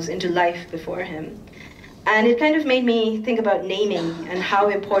themselves into life before him. And it kind of made me think about naming and how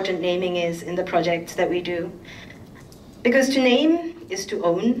important naming is in the projects that we do. Because to name is to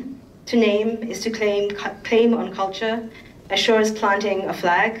own, to name is to claim on culture, as sure as planting a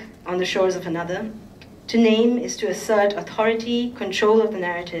flag on the shores of another. To name is to assert authority, control of the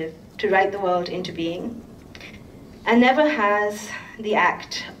narrative, to write the world into being. And never has the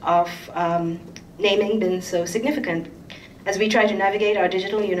act of naming been so significant. As we try to navigate our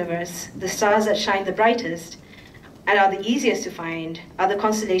digital universe, the stars that shine the brightest and are the easiest to find are the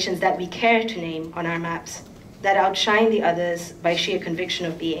constellations that we care to name on our maps, that outshine the others by sheer conviction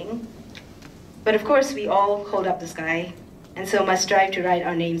of being. But of course, we all hold up the sky, and so must strive to write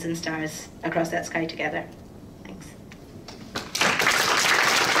our names and stars across that sky together. Thanks.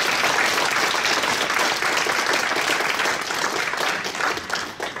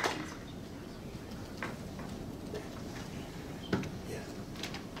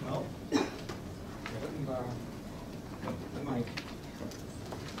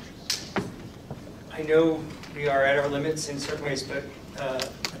 I know we are at our limits in certain ways, but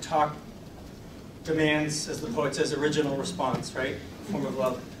a talk demands, as the poet says, original response, right? A form of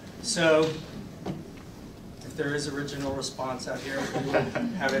love. So if there is original response out here, we will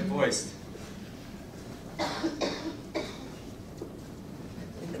have it voiced. In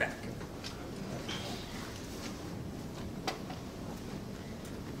the back.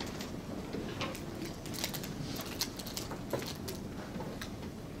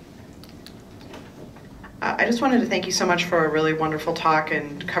 I just wanted to thank you so much for a really wonderful talk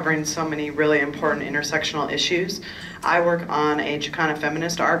and covering so many really important intersectional issues. I work on a Chicana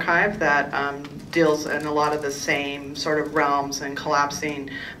feminist archive that deals in a lot of the same sort of realms and collapsing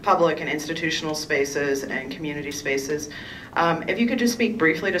public and institutional spaces and community spaces. If you could just speak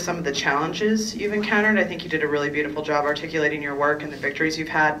briefly to some of the challenges you've encountered. I think you did a really beautiful job articulating your work and the victories you've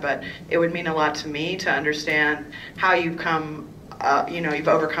had, but it would mean a lot to me to understand how you've come you've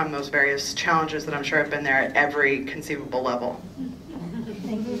overcome those various challenges that I'm sure have been there at every conceivable level.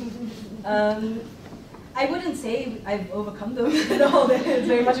 Thank you. I wouldn't say I've overcome them at all. It's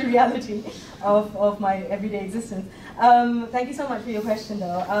very much a reality of my everyday existence. Thank you so much for your question,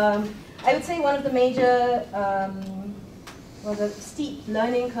 though. I would say one of the major, the steep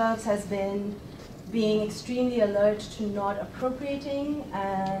learning curves has been being extremely alert to not appropriating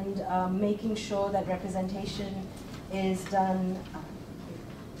and making sure that representation is done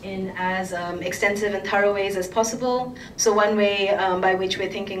in as extensive and thorough ways as possible. So one way by which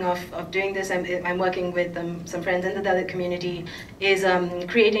we're thinking of doing this, I'm working with some friends in the Dalit community, is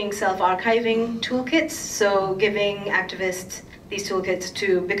creating self-archiving toolkits, so giving activists these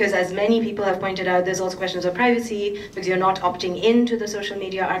toolkits because as many people have pointed out, there's also questions of privacy, because you're not opting into the social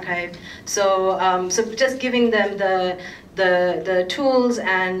media archive. So, so just giving them the tools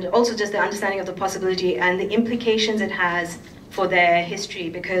and also just the understanding of the possibility and the implications it has for their history,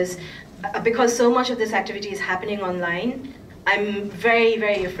 because so much of this activity is happening online, I'm very,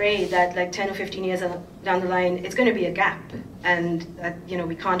 very afraid that like 10 or 15 years down the line, it's going to be a gap, and you know,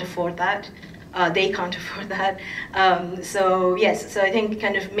 we can't afford that. They can't afford that. So yes, so I think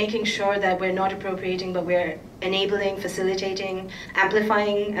kind of making sure that we're not appropriating, but we're enabling, facilitating,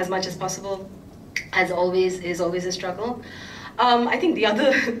 amplifying as much as possible, is always a struggle. I think the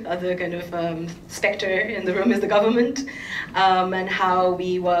other kind of specter in the room is the government, and how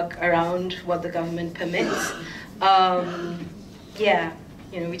we work around what the government permits. Yeah,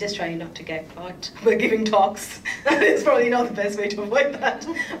 you know, we just try not to get caught. We're giving talks. It's probably not the best way to avoid that,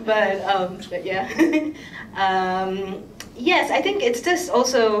 but yeah. Yes, I think it's just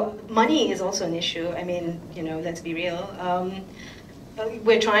also, money is also an issue. I mean, you know, let's be real.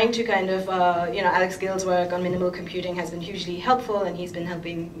 We're trying to kind of, you know, Alex Gill's work on minimal computing has been hugely helpful, and he's been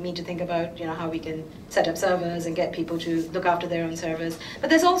helping me to think about, you know, how we can set up servers and get people to look after their own servers. But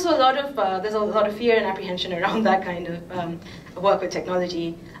there's also a lot of fear and apprehension around that kind of work with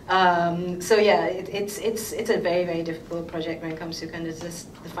technology. So yeah, it's a very, very difficult project when it comes to kind of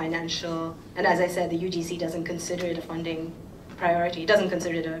just the financial. And as I said, the UGC doesn't consider it a funding priority. It doesn't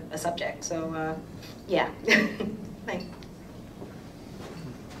consider it a subject. So yeah, thanks.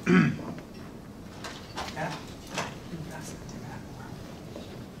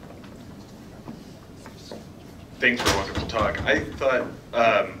 Thanks for a wonderful talk. I thought,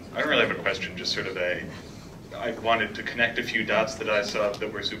 I don't really have a question, just sort of I wanted to connect a few dots that I saw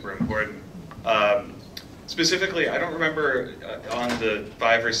that were super important. Specifically, I don't remember on the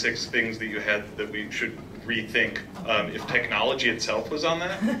 5 or 6 things that you had that we should rethink if technology itself was on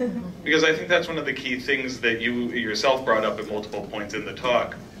that. Because I think that's one of the key things that you yourself brought up at multiple points in the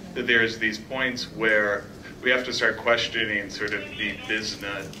talk, that there's these points where we have to start questioning sort of the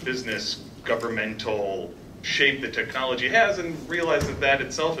business governmental shape that technology has, and realize that that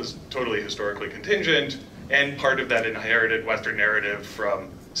itself is totally historically contingent and part of that inherited Western narrative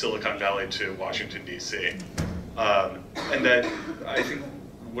from Silicon Valley to Washington, D.C. And that I think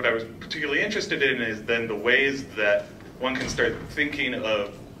what I was particularly interested in is then the ways that one can start thinking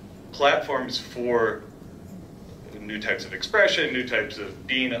of platforms for new types of expression, new types of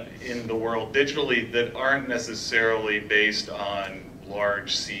being in the world digitally that aren't necessarily based on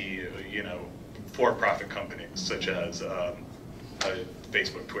large for-profit companies such as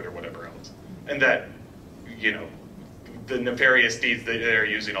Facebook, Twitter, whatever else, and that the nefarious deeds that they're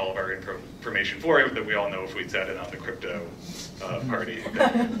using all of our information for, that we all know if we set it on the crypto party.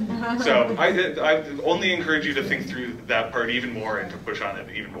 So I only encourage you to think through that part even more and to push on it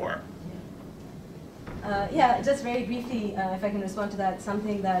even more. Yeah, just very briefly, if I can respond to that,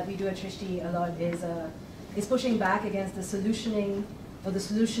 something that we do at Srishti a lot is pushing back against the solutioning or the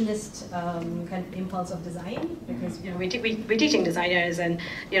solutionist kind of impulse of design, because we're teaching designers, and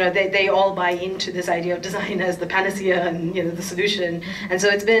they all buy into this idea of design as the panacea and the solution, and so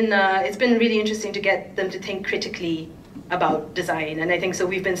it's been really interesting to get them to think critically about design, and I think so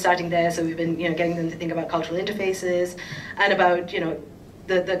we've been starting there. So we've been getting them to think about cultural interfaces and about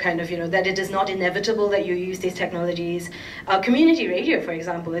the kind of that it is not inevitable that you use these technologies. Community radio, for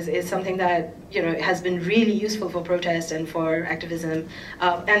example, is something that has been really useful for protest and for activism,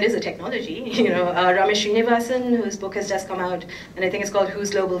 and is a technology. Ramesh Srinivasan, whose book has just come out, and I think it's called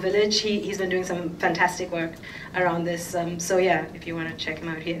Who's Global Village. He's been doing some fantastic work around this. So yeah, if you want to check him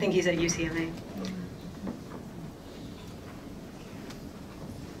out, I think he's at UCLA.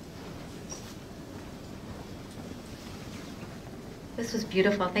 This was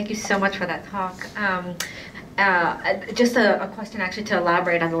beautiful. Thank you so much for that talk. Just a question actually to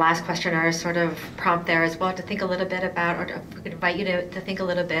elaborate on the last questioner's sort of prompt there as well, to think a little bit about, or if we could invite you to think a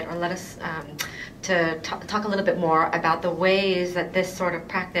little bit, or let us to talk a little bit more about the ways that this sort of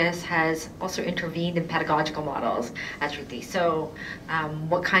practice has also intervened in pedagogical models at Srishti. So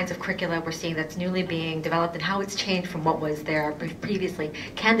what kinds of curricula we're seeing that's newly being developed and how it's changed from what was there previously.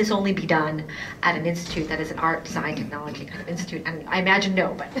 Can this only be done at an institute that is an art, design, technology kind of institute? And I imagine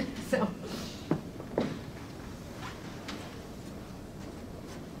no, but so.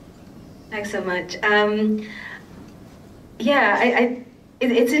 Thanks so much. Yeah,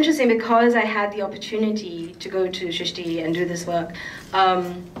 it's interesting because I had the opportunity to go to Srishti and do this work.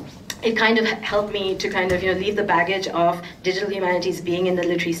 It kind of helped me to kind of leave the baggage of digital humanities being in the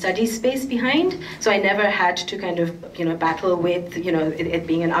literary studies space behind. So I never had to kind of battle with it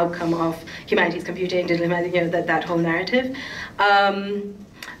being an outcome of humanities computing, digital humanities, that whole narrative.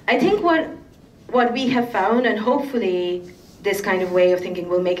 I think what we have found, and hopefully this kind of way of thinking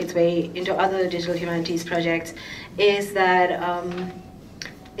will make its way into other digital humanities projects, is that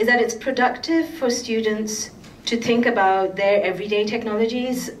it's productive for students to think about their everyday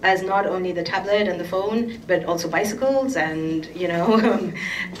technologies as not only the tablet and the phone, but also bicycles and, you know,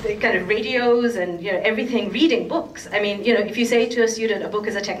 the kind of radios and, you know, everything, reading books. I mean, you know, if you say to a student a book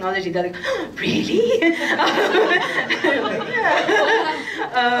is a technology, they're like, oh, really?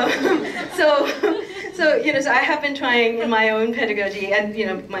 So, you know, so I have been trying in my own pedagogy, and, you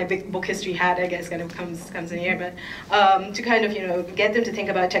know, my big book history hat, I guess, kind of comes in here, but to kind of, you know, get them to think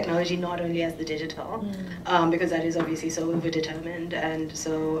about technology not only as the digital, because that is obviously so overdetermined and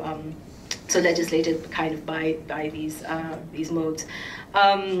so legislated kind of by these modes.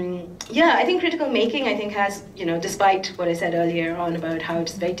 Yeah, I think critical making, I think, has, you know, despite what I said earlier on about how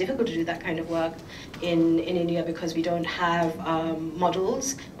it's very difficult to do that kind of work in India because we don't have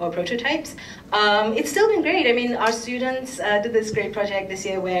models or prototypes, it's still been great. I mean, our students did this great project this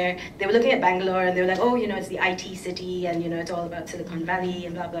year where they were looking at Bangalore and they were like, oh, you know, it's the IT city and, you know, it's all about Silicon Valley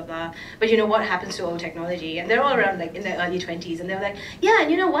and blah, blah, blah. But, you know, what happens to old technology? And they're all around, like, in their early 20s. And they were like, yeah,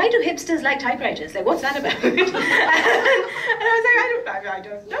 and, you know, why do hipsters like typewriters? Like, what's that about? and I was like, I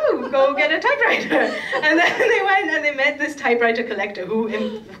don't know, go get a typewriter. And then they went and they met this typewriter collector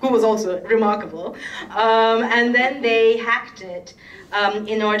who was also remarkable. And then they hacked it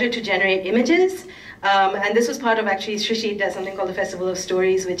in order to generate images. And this was part of, actually, Srishi does something called the Festival of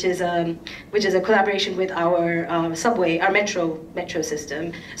Stories, which is a collaboration with our subway, our metro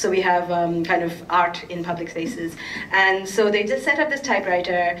system. So we have kind of art in public spaces. And so they just set up this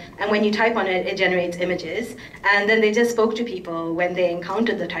typewriter, and when you type on it, it generates images. And then they just spoke to people when they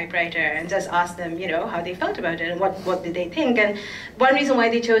encountered the typewriter and just asked them, you know, how they felt about it and what did they think. And one reason why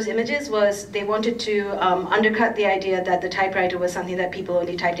they chose images was they wanted to undercut the idea that the typewriter was something that people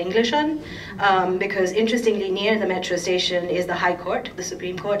only typed English on, because interestingly, near the metro station is the High Court, the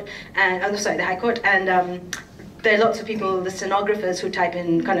Supreme Court, and the High Court, and there are lots of people, the stenographers, who type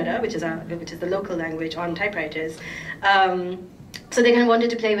in Kannada, which is the local language, on typewriters. So they kind of wanted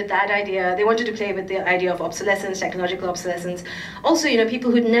to play with that idea. They wanted to play with the idea of obsolescence, technological obsolescence. Also, you know,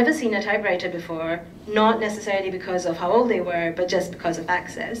 people who'd never seen a typewriter before, not necessarily because of how old they were, but just because of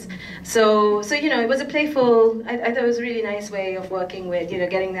access. So you know, it was a playful, I thought it was a really nice way of working with, you know,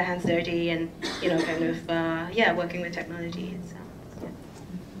 getting their hands dirty and, you know, kind of, yeah, working with technology. So,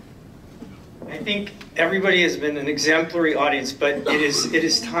 yeah. I think everybody has been an exemplary audience, but it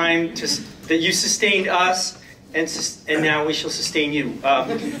is time that you sustained us, and now we shall sustain you.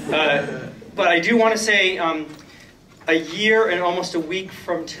 But I do want to say, a year and almost a week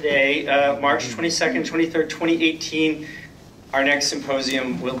from today, March 22nd, 23rd, 2018, our next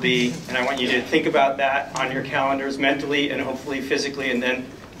symposium will be, and I want you to think about that on your calendars mentally and hopefully physically, and then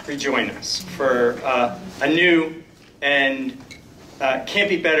rejoin us for a new and can't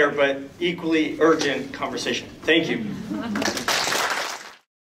be better but equally urgent conversation. Thank you.